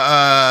 So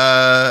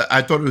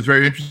I thought it was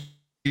very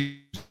interesting.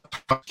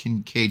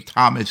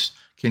 Thomas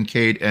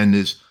Kinkade, and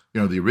his,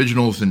 the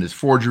originals and his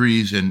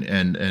forgeries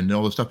and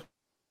all this stuff.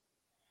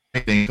 I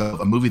think of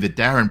a movie that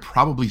Darren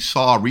probably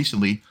saw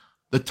recently,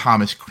 The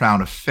Thomas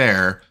Crown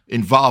Affair,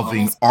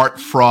 involving art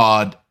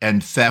fraud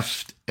and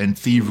theft and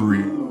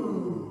thievery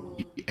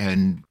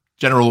and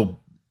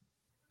general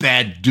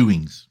bad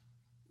doings.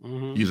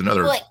 Mhm. Use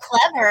another. Well,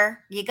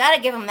 clever. You got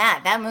to give him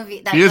that. That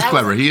movie. He is that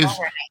clever. was He is.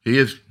 clever. He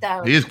is.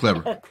 So- He is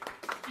clever.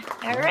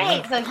 All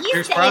right. So he's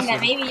Here's saying Preston.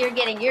 that maybe you're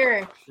getting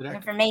your Did I-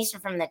 information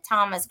from the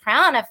Thomas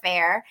Crown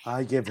Affair.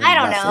 I give him I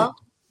don't nothing. know.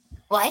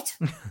 What?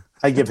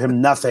 I give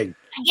him nothing.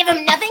 I give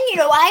him nothing. You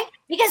know why?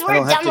 Because I we're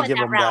don't have done to with give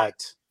that him round.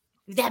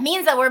 that. That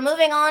means that we're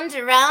moving on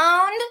to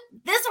round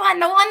this one,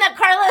 the one that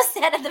Carlos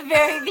said at the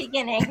very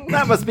beginning.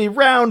 That must be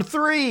round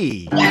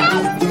 3.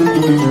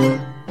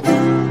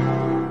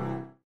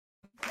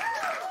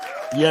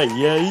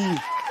 Yeah.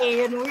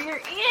 And we're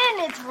in.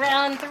 It's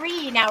round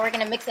 3. Now we're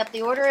going to mix up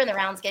the order and the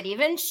rounds get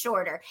even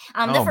shorter.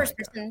 The Oh first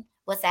my person,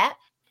 what's that?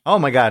 Oh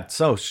my God,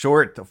 so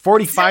short.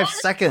 45 So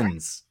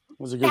seconds.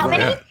 Was a good How one.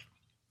 many? Yeah.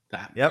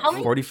 That. Yep, How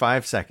many?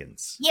 45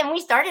 seconds. Yeah, and we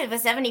started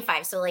with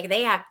 75, so like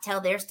they have to tell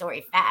their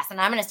story fast.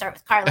 And I'm going to start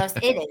with Carlos.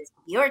 It is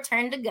your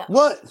turn to go.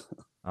 What?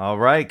 All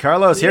right,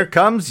 Carlos, here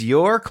comes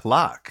your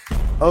clock.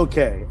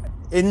 Okay.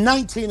 In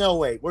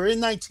 1908, we're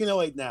in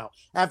 1908 now.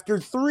 After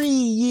 3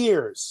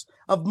 years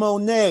of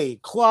Monet,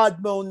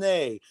 Claude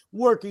Monet,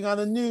 working on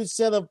a new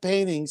set of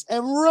paintings,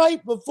 and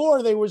right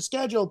before they were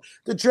scheduled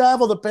to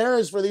travel to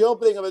Paris for the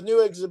opening of a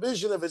new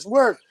exhibition of his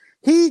work,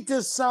 he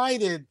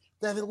decided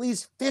that at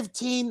least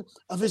 15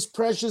 of his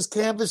precious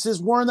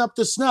canvases weren't up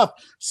to snuff.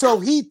 So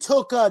he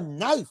took a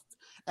knife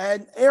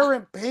and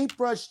errant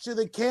paintbrush to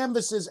the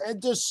canvases and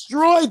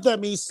destroyed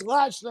them. He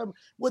slashed them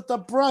with the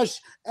brush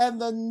and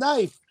the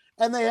knife,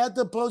 and they had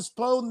to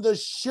postpone the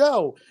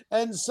show.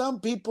 And some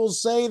people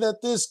say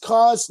that this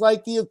cost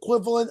like the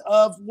equivalent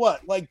of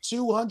what, like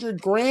 200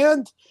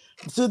 grand?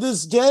 To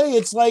this day,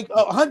 it's like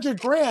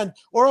 100 grand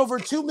or over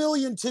 2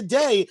 million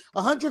today.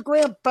 100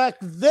 grand back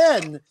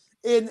then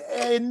in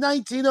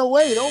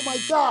 1908. Oh my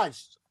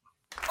gosh.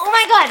 Oh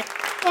my God.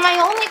 So my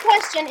only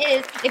question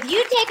is, if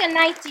you take a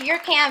knife to your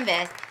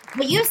canvas,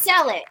 but you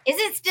sell it, is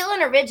it still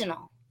an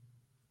original?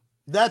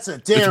 That's a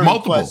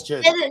daring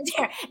question.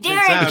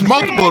 It's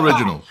multiple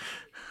originals.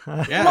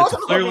 Yeah, it's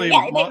clearly.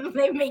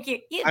 They make you.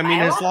 I mean,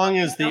 as long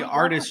as the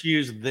artist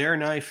used their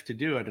knife to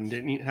do it and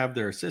didn't have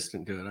their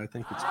assistant do it, I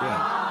think it's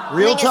good.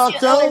 Real talk,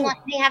 though.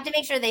 They have to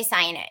make sure they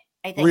sign it.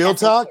 I think. Real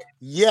talk,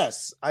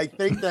 yes. I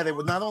think that it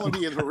would not only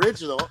be an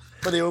original,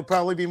 but it would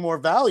probably be more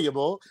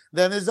valuable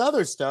than his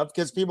other stuff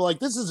because people are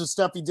like, this is the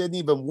stuff he didn't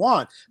even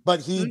want,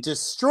 but he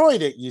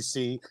destroyed it, you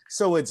see,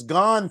 so it's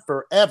gone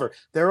forever.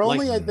 There are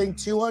only, I think,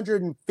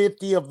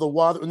 250 of the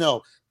water.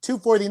 No,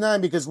 249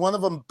 because one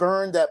of them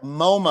burned at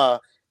MoMA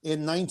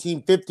in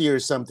 1950 or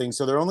something.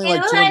 So they're only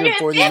like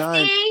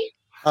 249.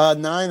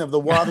 9 of the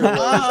water lilies.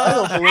 I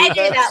don't believe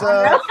that's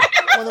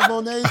one of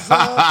Monet's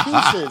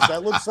pieces.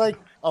 That looks like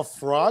a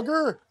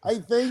Frogger, I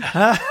think.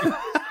 That's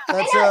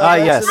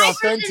yes. an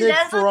authentic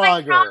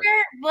Frogger. Like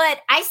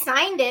but I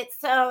signed it,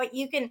 so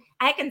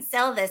I can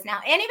sell this now.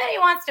 Anybody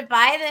wants to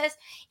buy this?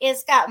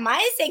 It's got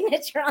my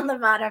signature on the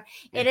bottom.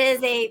 It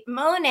is a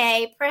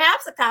Monet,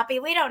 perhaps a copy.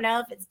 We don't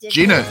know if it's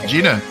digital.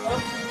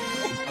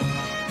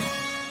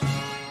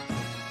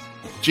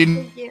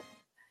 Gina,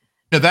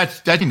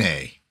 that's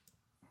Monet.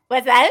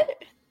 What's that?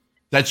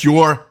 That's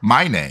your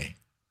Monet.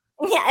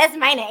 Yeah, that's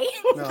my name.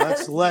 No,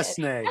 that's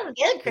Lesnay. That's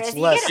good, Chris. It's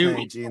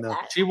Lesnay, Gina.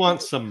 She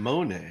wants some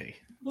Monet.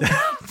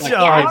 Okay.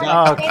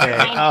 Oh,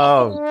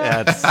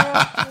 that's all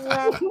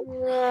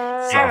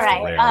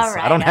right.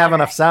 I don't have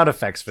enough sound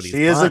effects for these.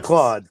 She is a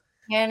Claude.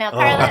 You know,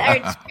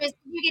 Carlos, Chris,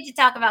 you get to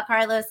talk about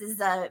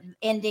Carlos's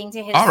ending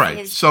to his. All right.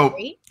 His so,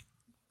 story.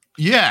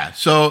 yeah.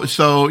 So,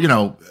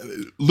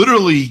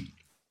 literally,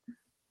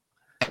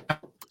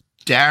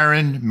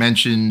 Darren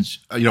mentions,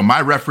 my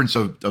reference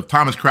of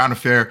Thomas Crown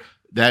Affair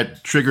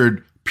that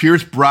triggered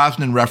Pierce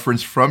Brosnan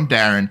reference from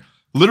Darren.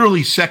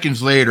 Literally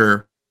seconds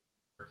later,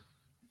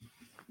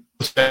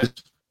 says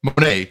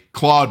Monet,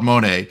 Claude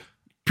Monet.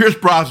 Pierce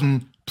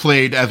Brosnan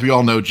played, as we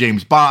all know,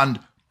 James Bond.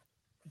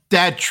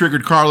 That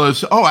triggered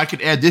Carlos. Oh, I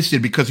could add this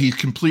in because he's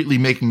completely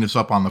making this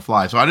up on the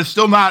fly. So I just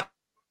still not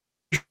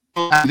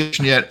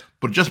yet,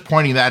 but just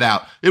pointing that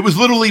out. It was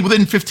literally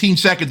within 15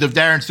 seconds of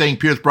Darren saying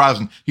Pierce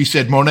Brosnan. He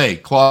said Monet,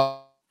 Claude.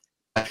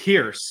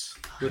 Pierce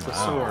with a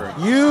sword.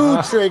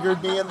 You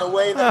triggered me in the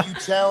way that you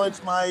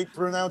challenged my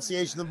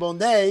pronunciation of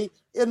Monet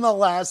in the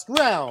last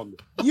round.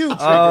 You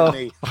triggered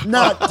me,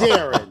 not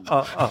Darren.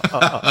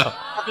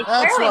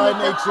 That's why I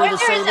made sure to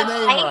say the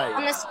name right.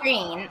 On the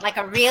screen, like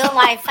a real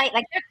live fight,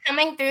 like they're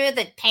coming through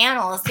the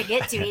panels to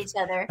get to each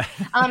other.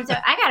 So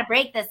I got to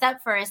break this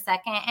up for a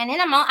second. And in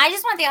a moment, I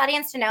just want the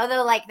audience to know,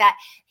 though, like that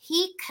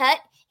he cut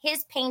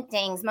his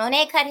paintings.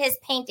 Monet cut his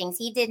paintings.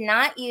 He did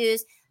not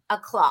use a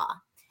claw.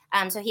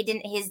 So he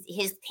didn't.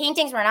 His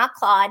paintings were not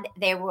clawed;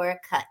 they were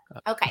cut.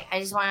 Okay, I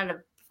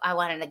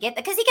wanted to get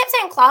that because he kept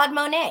saying Claude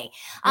Monet.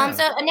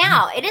 So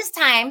now it is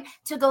time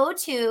to go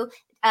to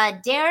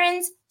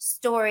Darren's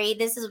story.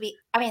 This is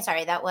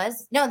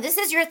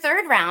your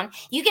third round.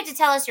 You get to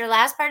tell us your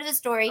last part of the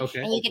story,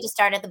 and you get to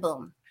start at the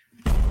boom.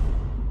 All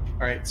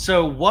right.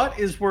 So, what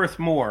is worth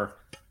more?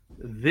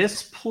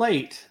 This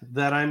plate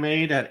that I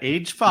made at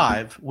age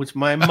 5, which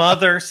my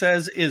mother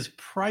says is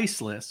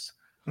priceless,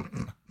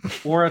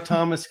 or a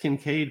Thomas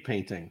Kincaid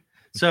painting.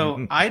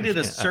 So I did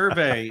a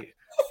survey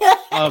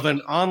of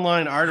an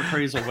online art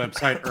appraisal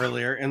website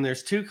earlier, and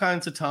there's 2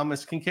 kinds of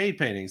Thomas Kincaid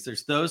paintings.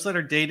 There's those that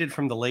are dated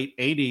from the late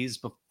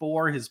 80s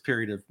before his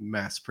period of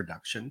mass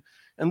production,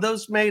 and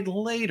those made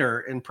later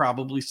and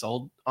probably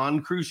sold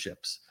on cruise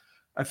ships.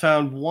 I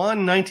found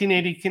one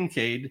 1980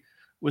 Kincaid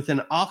with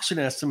an auction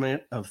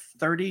estimate of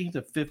 $30,000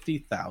 to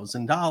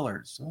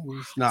 $50,000. Well,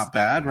 it's not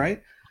bad,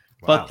 right?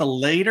 Wow. But the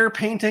later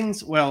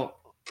paintings, well,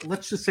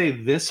 let's just say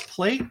this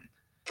plate,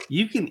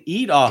 you can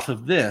eat off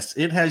of this.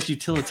 It has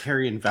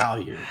utilitarian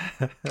value.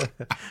 Hold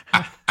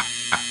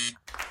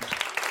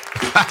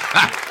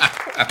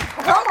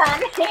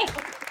on.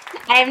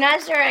 I'm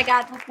not sure I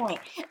got the point.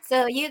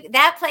 So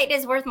that plate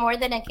is worth more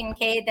than a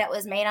Kincaid that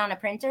was made on a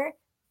printer?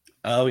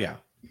 Oh, yeah.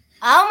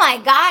 Oh, my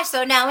gosh.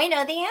 So now we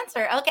know the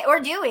answer. Okay. Or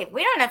do we?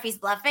 We don't know if he's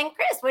bluffing.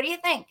 Chris, what do you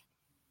think?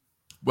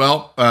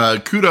 Well,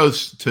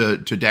 kudos to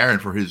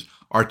Darren for his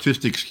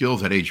artistic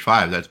skills at age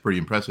 5. That's pretty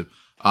impressive.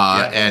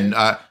 And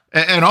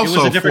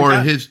also for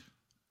his,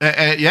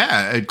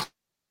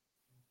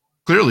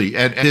 clearly,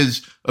 and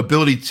his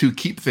ability to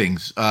keep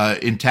things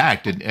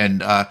intact.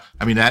 And I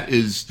mean, that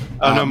is.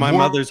 Oh, no, my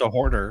mother's a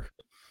hoarder.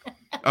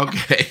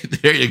 Okay,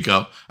 there you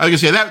go. I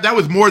was gonna say that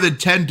was more than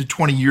 10 to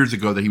 20 years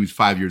ago that he was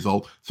 5 years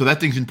old. So that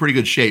thing's in pretty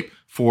good shape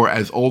for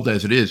as old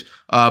as it is.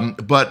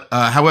 But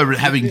however,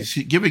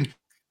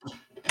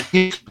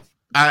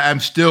 I'm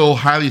still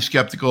highly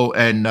skeptical,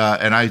 and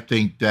I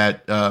think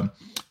that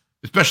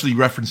especially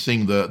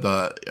referencing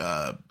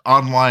the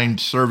online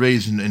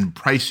surveys and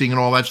pricing and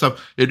all that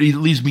stuff, it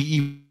leads me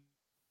even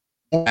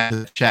to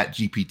the Chat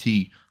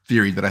GPT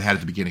theory that I had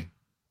at the beginning.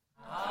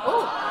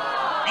 Oh,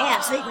 I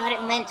actually got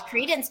it lent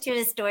credence to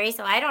his story,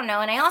 so I don't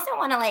know. And I also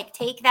want to like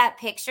take that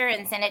picture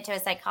and send it to a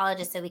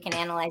psychologist so we can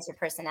analyze your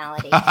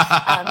personality.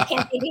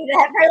 Can we do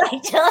that for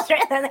like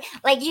children?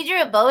 Like you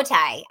drew a bow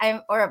tie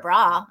or a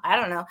bra. I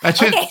don't know.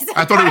 That's okay, so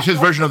I thought it was his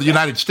version of the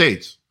United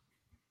States.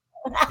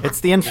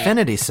 It's the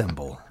infinity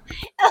symbol.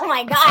 Oh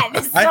my God!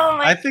 This is so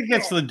much I think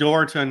it's the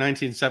door to a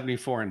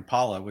 1974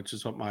 Impala, which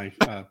is what my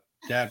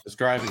dad was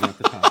driving at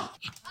the time.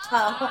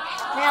 Oh,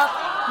 well,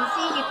 you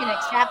see, you can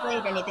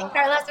extrapolate anything.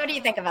 Carlos, what do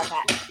you think about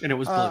that? And it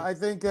was blue. I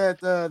think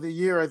that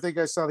I think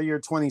I saw the year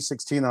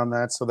 2016 on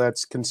that, so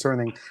that's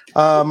concerning.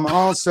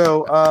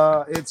 Also,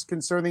 it's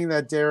concerning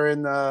that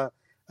Darren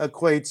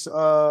equates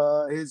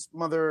his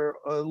mother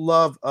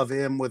love of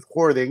him with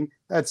hoarding.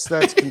 That's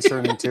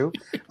concerning too.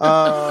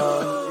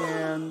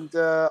 And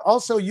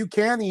also, you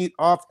can eat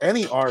off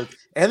any art.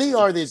 Any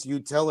art is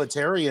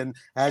utilitarian,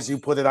 as you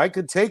put it. I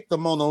could take the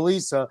Mona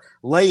Lisa,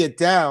 lay it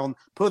down,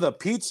 put a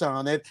pizza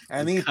on it,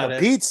 and eat the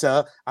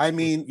pizza. I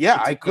mean,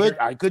 yeah, I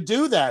could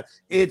do that.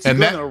 It's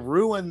going to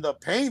ruin the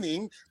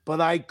painting, but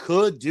I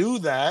could do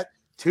that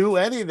to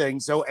anything.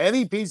 So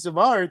any piece of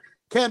art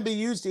can be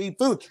used to eat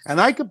food.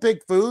 And I could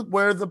pick food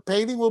where the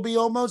painting will be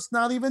almost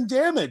not even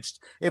damaged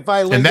if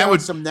I lay down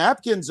some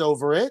napkins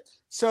over it.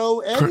 So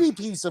any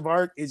piece of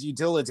art is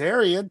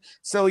utilitarian.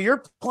 So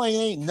your plane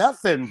ain't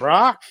nothing,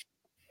 Brock.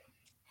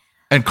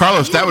 And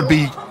Carlos, that would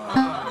be... Go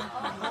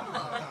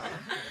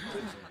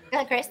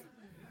ahead, Chris.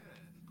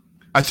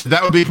 I said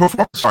that would be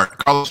performance art.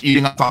 Carlos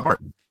eating on top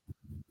art.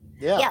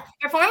 Yeah,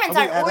 performance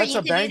art, or you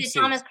could do the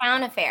Thomas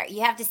Crown Affair.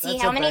 You have to see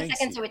how many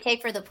seconds it would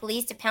take for the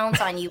police to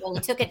pounce on you when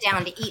you took it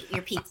down to eat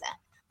your pizza.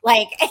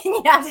 Like, and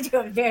you have to do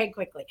it very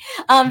quickly.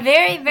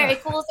 Very, very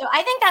cool. So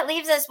I think that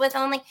leaves us with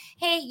only,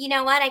 hey, you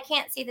know what? I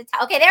can't see the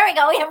top. Okay, there we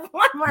go. We have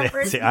one more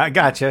person. I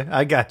got you.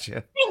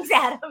 Thanks,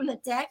 Adam, the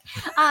tech.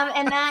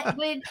 And that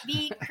would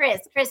be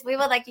Chris. Chris, we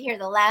would like to hear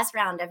the last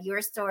round of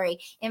your story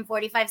in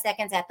 45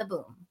 seconds at the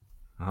boom.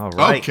 All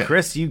right, okay.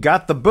 Chris, you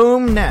got the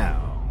boom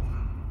now.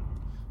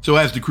 So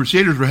as the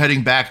Crusaders were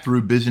heading back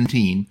through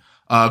Byzantine,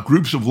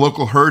 groups of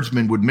local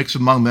herdsmen would mix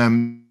among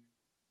them,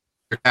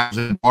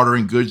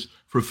 bartering goods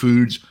for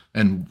foods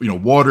and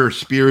water,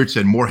 spirits,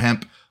 and more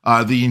hemp.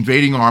 The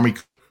invading army,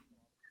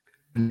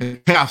 in the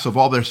chaos of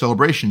all their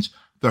celebrations,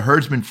 the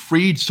herdsmen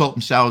freed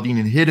Sultan Saladin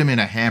and hid him in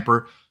a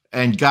hamper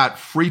and got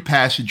free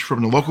passage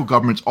from the local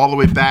governments all the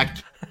way back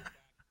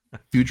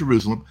to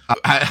Jerusalem.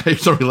 I'm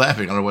sorry,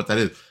 laughing. I don't know what that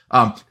is.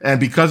 And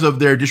because of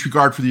their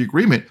disregard for the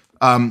agreement,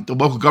 the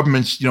local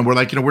governments, were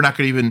like, we're not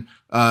going to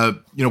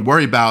even,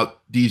 worry about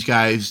these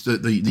guys.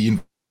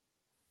 The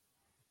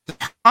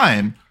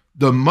time,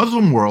 the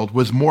Muslim world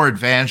was more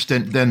advanced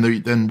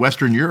than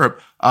Western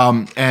Europe,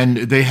 and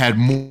they had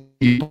more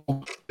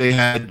people, they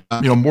had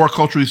more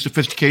culturally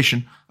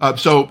sophistication.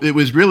 So it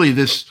was really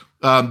this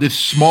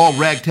small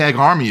ragtag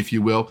army, if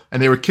you will, and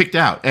they were kicked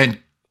out. And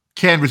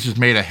canvas is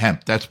made of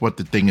hemp. That's what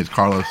the thing is,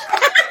 Carlos.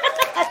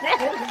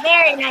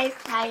 Very nice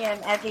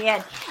tie-in at the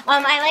end.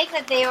 I like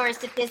that they were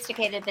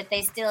sophisticated, but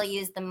they still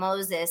used the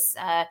Moses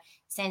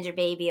send your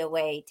baby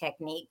away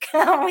technique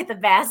with the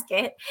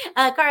basket.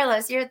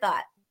 Carlos, your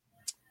thought?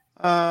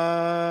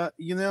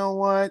 You know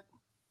what?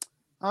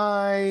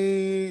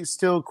 I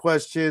still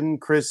question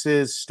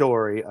Chris's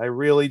story. I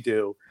really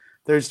do.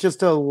 There's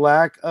just a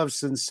lack of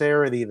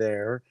sincerity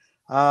there.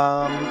 And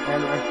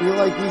I feel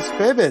like he's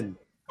fibbing.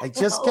 I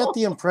just get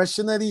the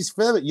impression that he's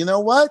fibbing. You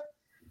know what?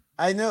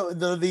 I know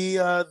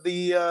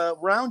the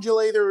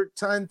Roundulator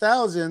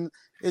 10,000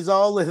 is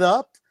all lit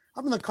up.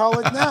 I'm going to call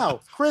it now.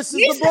 Chris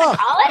is the bluff.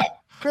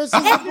 Chris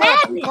is the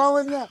bluff. I'm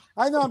calling it now.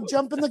 I know I'm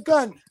jumping the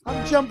gun.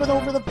 I'm jumping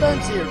over the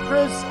fence here.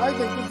 Chris, I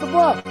think it's the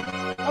bluff.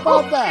 How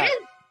about that?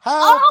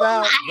 How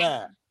about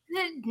that?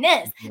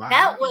 Goodness, wow.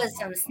 That was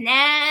some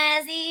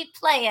snazzy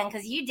playing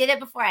because you did it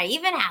before I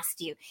even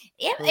asked you.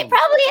 It probably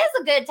is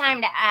a good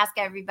time to ask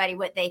everybody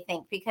what they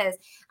think because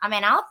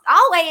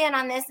I'll weigh in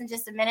on this in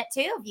just a minute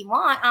too if you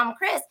want.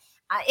 Chris,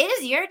 it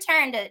is your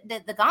turn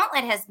the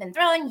gauntlet has been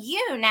thrown.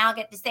 You now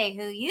get to say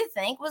who you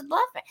think was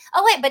bluffing.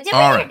 Oh wait, but did we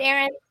hear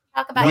Darren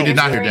talk about? We did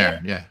not hear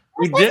Darren. Yeah.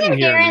 We didn't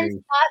hear Darren's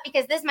thought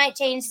because this might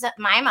change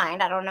my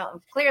mind. I don't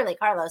know. Clearly,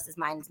 Carlos's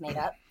mind is made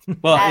up.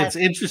 Well, it's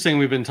interesting.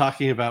 We've been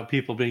talking about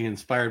people being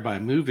inspired by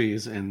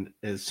movies, and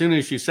as soon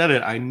as you said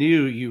it, I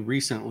knew you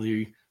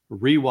recently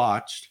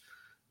rewatched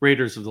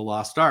Raiders of the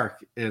Lost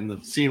Ark, and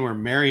the scene where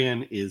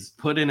Marion is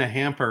put in a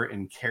hamper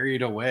and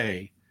carried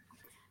away.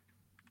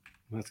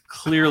 That's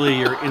clearly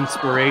your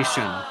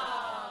inspiration.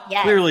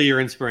 Yes. Clearly, your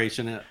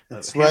inspiration.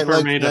 That's right.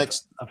 Like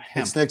next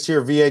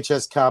year,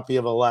 VHS copy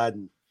of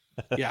Aladdin.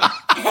 Yeah.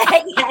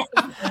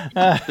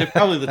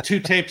 Probably the two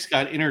tapes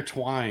got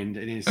intertwined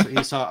and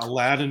he saw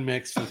Aladdin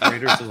mixed with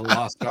Raiders of the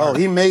Lost Ark. Oh,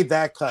 he made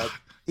that cut.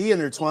 He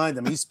intertwined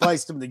them. He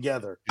spliced them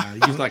together. Yeah,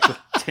 he used like the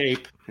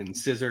tape and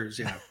scissors.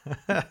 Yeah.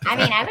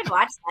 I would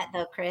watch that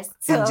though, Chris.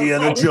 So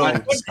Indiana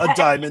Jones, a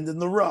diamond in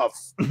the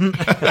rough.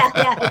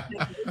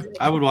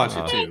 I would watch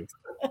it too.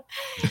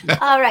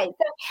 All right.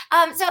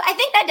 So I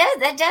think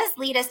that does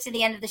lead us to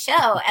the end of the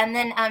show. And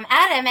then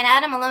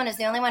Adam alone is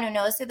the only one who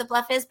knows who the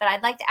bluff is, but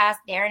I'd like to ask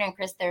Darren and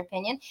Chris their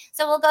opinion.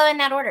 So we'll go in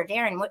that order.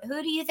 Darren,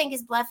 who do you think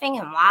is bluffing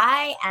and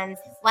why? And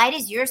why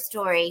does your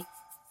story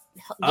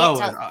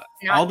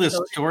all this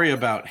story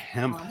about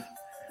hemp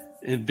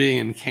it being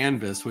in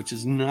canvas, which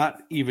is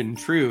not even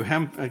true.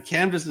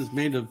 Canvas is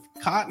made of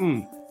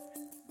cotton.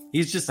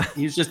 He's just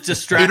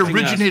distracting it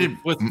originated us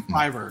with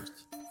fibers.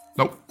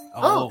 Nope.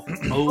 Oh.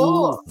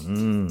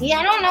 Yeah,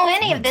 I don't know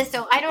any of this,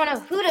 so I don't know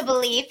who to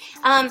believe.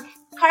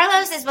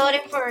 Carlos is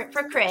voting for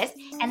Chris,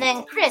 and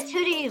then Chris,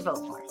 who do you vote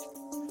for?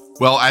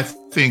 Well, I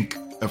think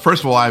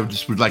first of all, I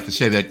would like to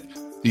say that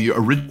the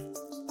original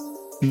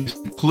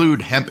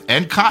include hemp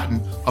and cotton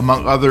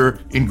among other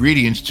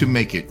ingredients to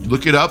make it.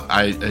 Look it up.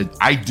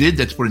 I did.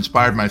 That's what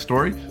inspired my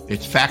story.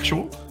 It's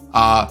factual.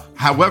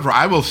 However,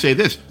 I will say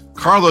this: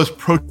 Carlos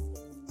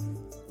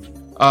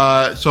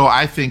so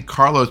I think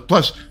Carlos.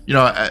 Plus,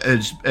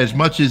 as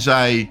much as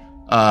I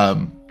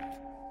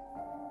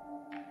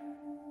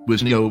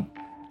was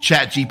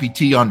Chat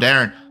GPT on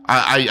Darren,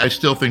 I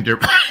still think there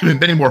are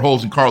many more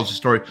holes in Carlos'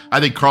 story. I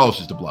think Carlos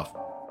is the bluff.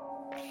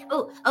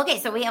 Oh, okay.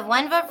 So we have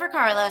one vote for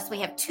Carlos. We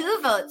have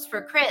 2 votes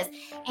for Chris.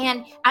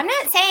 And I'm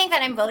not saying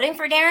that I'm voting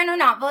for Darren or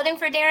not voting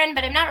for Darren,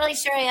 but I'm not really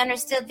sure I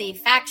understood the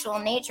factual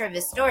nature of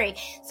his story.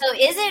 So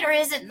is it or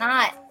is it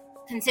not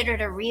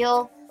considered a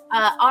real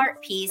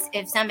art piece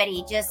if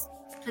somebody just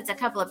puts a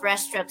couple of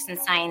brushstrokes and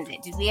signs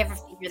it? Did we ever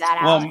figure that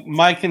out? Well,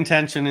 my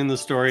contention in the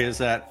story is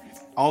that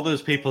all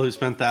those people who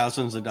spent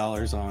thousands of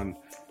dollars on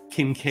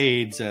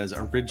Kincaids as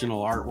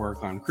original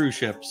artwork on cruise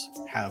ships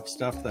have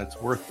stuff that's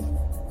worth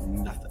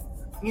nothing.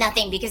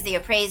 Nothing, because the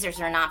appraisers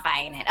are not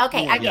buying it.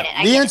 Okay, I get it.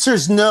 The answer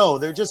is no.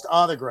 They're just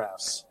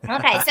autographs.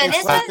 Okay, so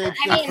this like was,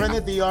 they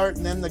printed the art,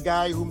 and then the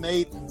guy who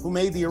made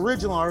the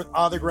original art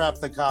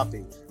autographed the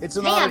copy. It's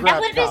an autographed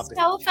that would copy.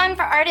 be so fun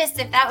for artists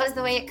if that was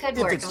the way it could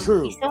work. It's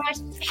true. It would be so much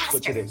faster.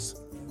 Which it is.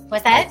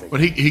 What's that? But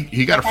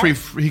he got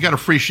a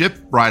free ship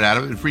ride out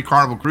of it, a free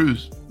Carnival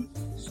cruise.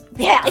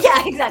 Yeah,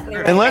 exactly.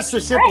 Right. Unless the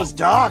ship was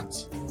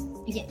docked.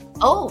 Yeah.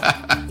 Oh,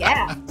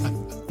 yeah.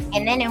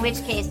 And then in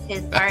which case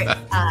his art,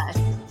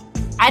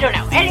 I don't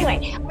know.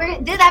 Anyway,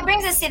 that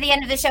brings us to the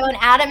end of the show, and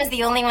Adam is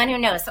the only one who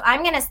knows. So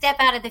I'm going to step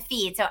out of the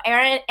feed so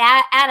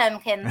Adam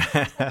can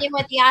begin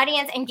with the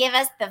audience and give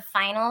us the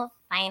final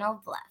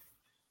bluff.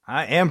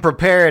 I am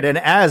prepared, and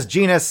as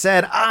Gina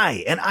said,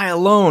 I, and I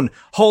alone,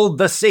 hold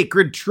the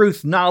sacred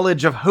truth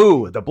knowledge of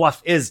who the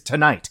bluff is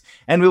tonight,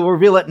 and we will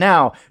reveal it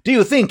now. Do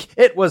you think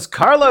it was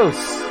Carlos?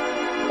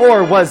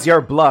 Or was your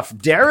bluff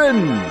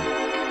Darren?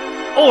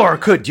 Or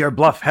could your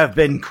bluff have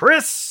been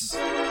Chris?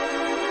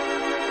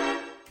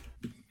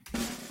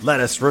 Let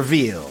us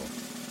reveal.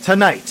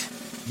 Tonight,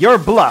 your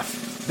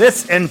bluff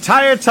this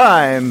entire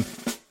time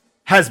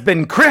has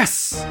been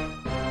Chris.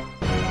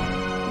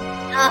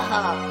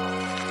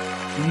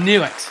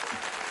 Knew it.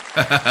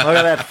 Look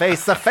at that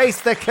face. The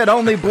face that could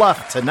only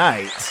bluff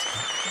tonight.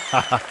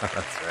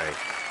 That's right.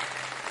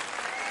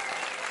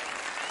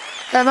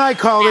 And I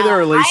called it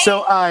early,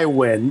 so I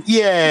win.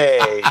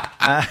 Yay.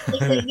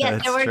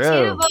 Yes, there were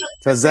true. 2 votes.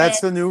 Because that's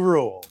the new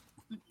rule.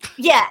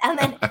 Yeah,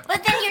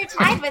 but then you're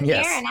tied with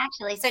Yes. Darren,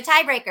 actually. So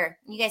tiebreaker.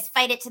 You guys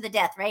fight it to the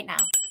death right now.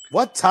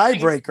 What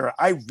tiebreaker?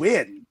 I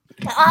win.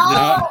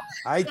 Oh,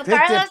 I so picked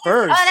Carlos it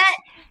first.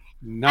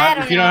 Not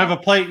if you don't have a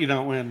plate, you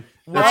don't win.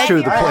 That's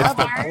true. The I have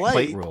a plate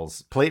plate.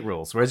 rules. Plate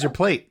rules. Where's your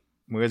plate?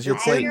 Where's your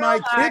It's plate? in my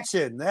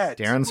kitchen. That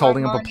Darren's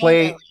holding up a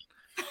plate.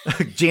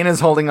 Gina's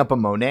holding up a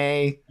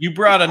Monet. You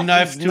brought a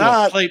knife to a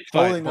not plate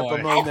fight, holding up boy.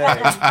 a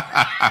Monet.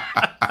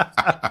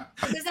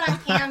 This is on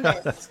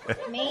canvas,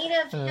 made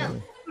of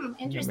hemp.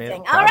 Interesting.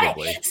 Yeah, All right.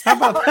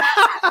 probably.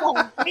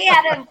 We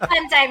had a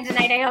fun time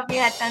tonight. I hope you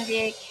had fun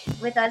being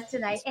with us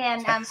tonight.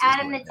 And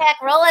Adam the Tech,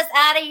 roll us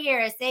out of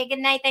here. Say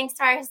goodnight. Thanks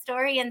to our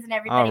historians and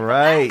everybody. All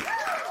right.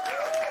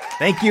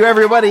 Thank you,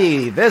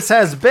 everybody. This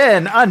has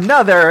been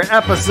another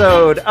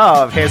episode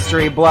of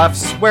History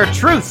Bluffs, where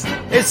truth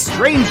is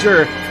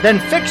stranger than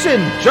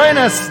fiction. Join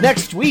us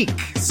next week.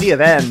 See you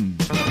then.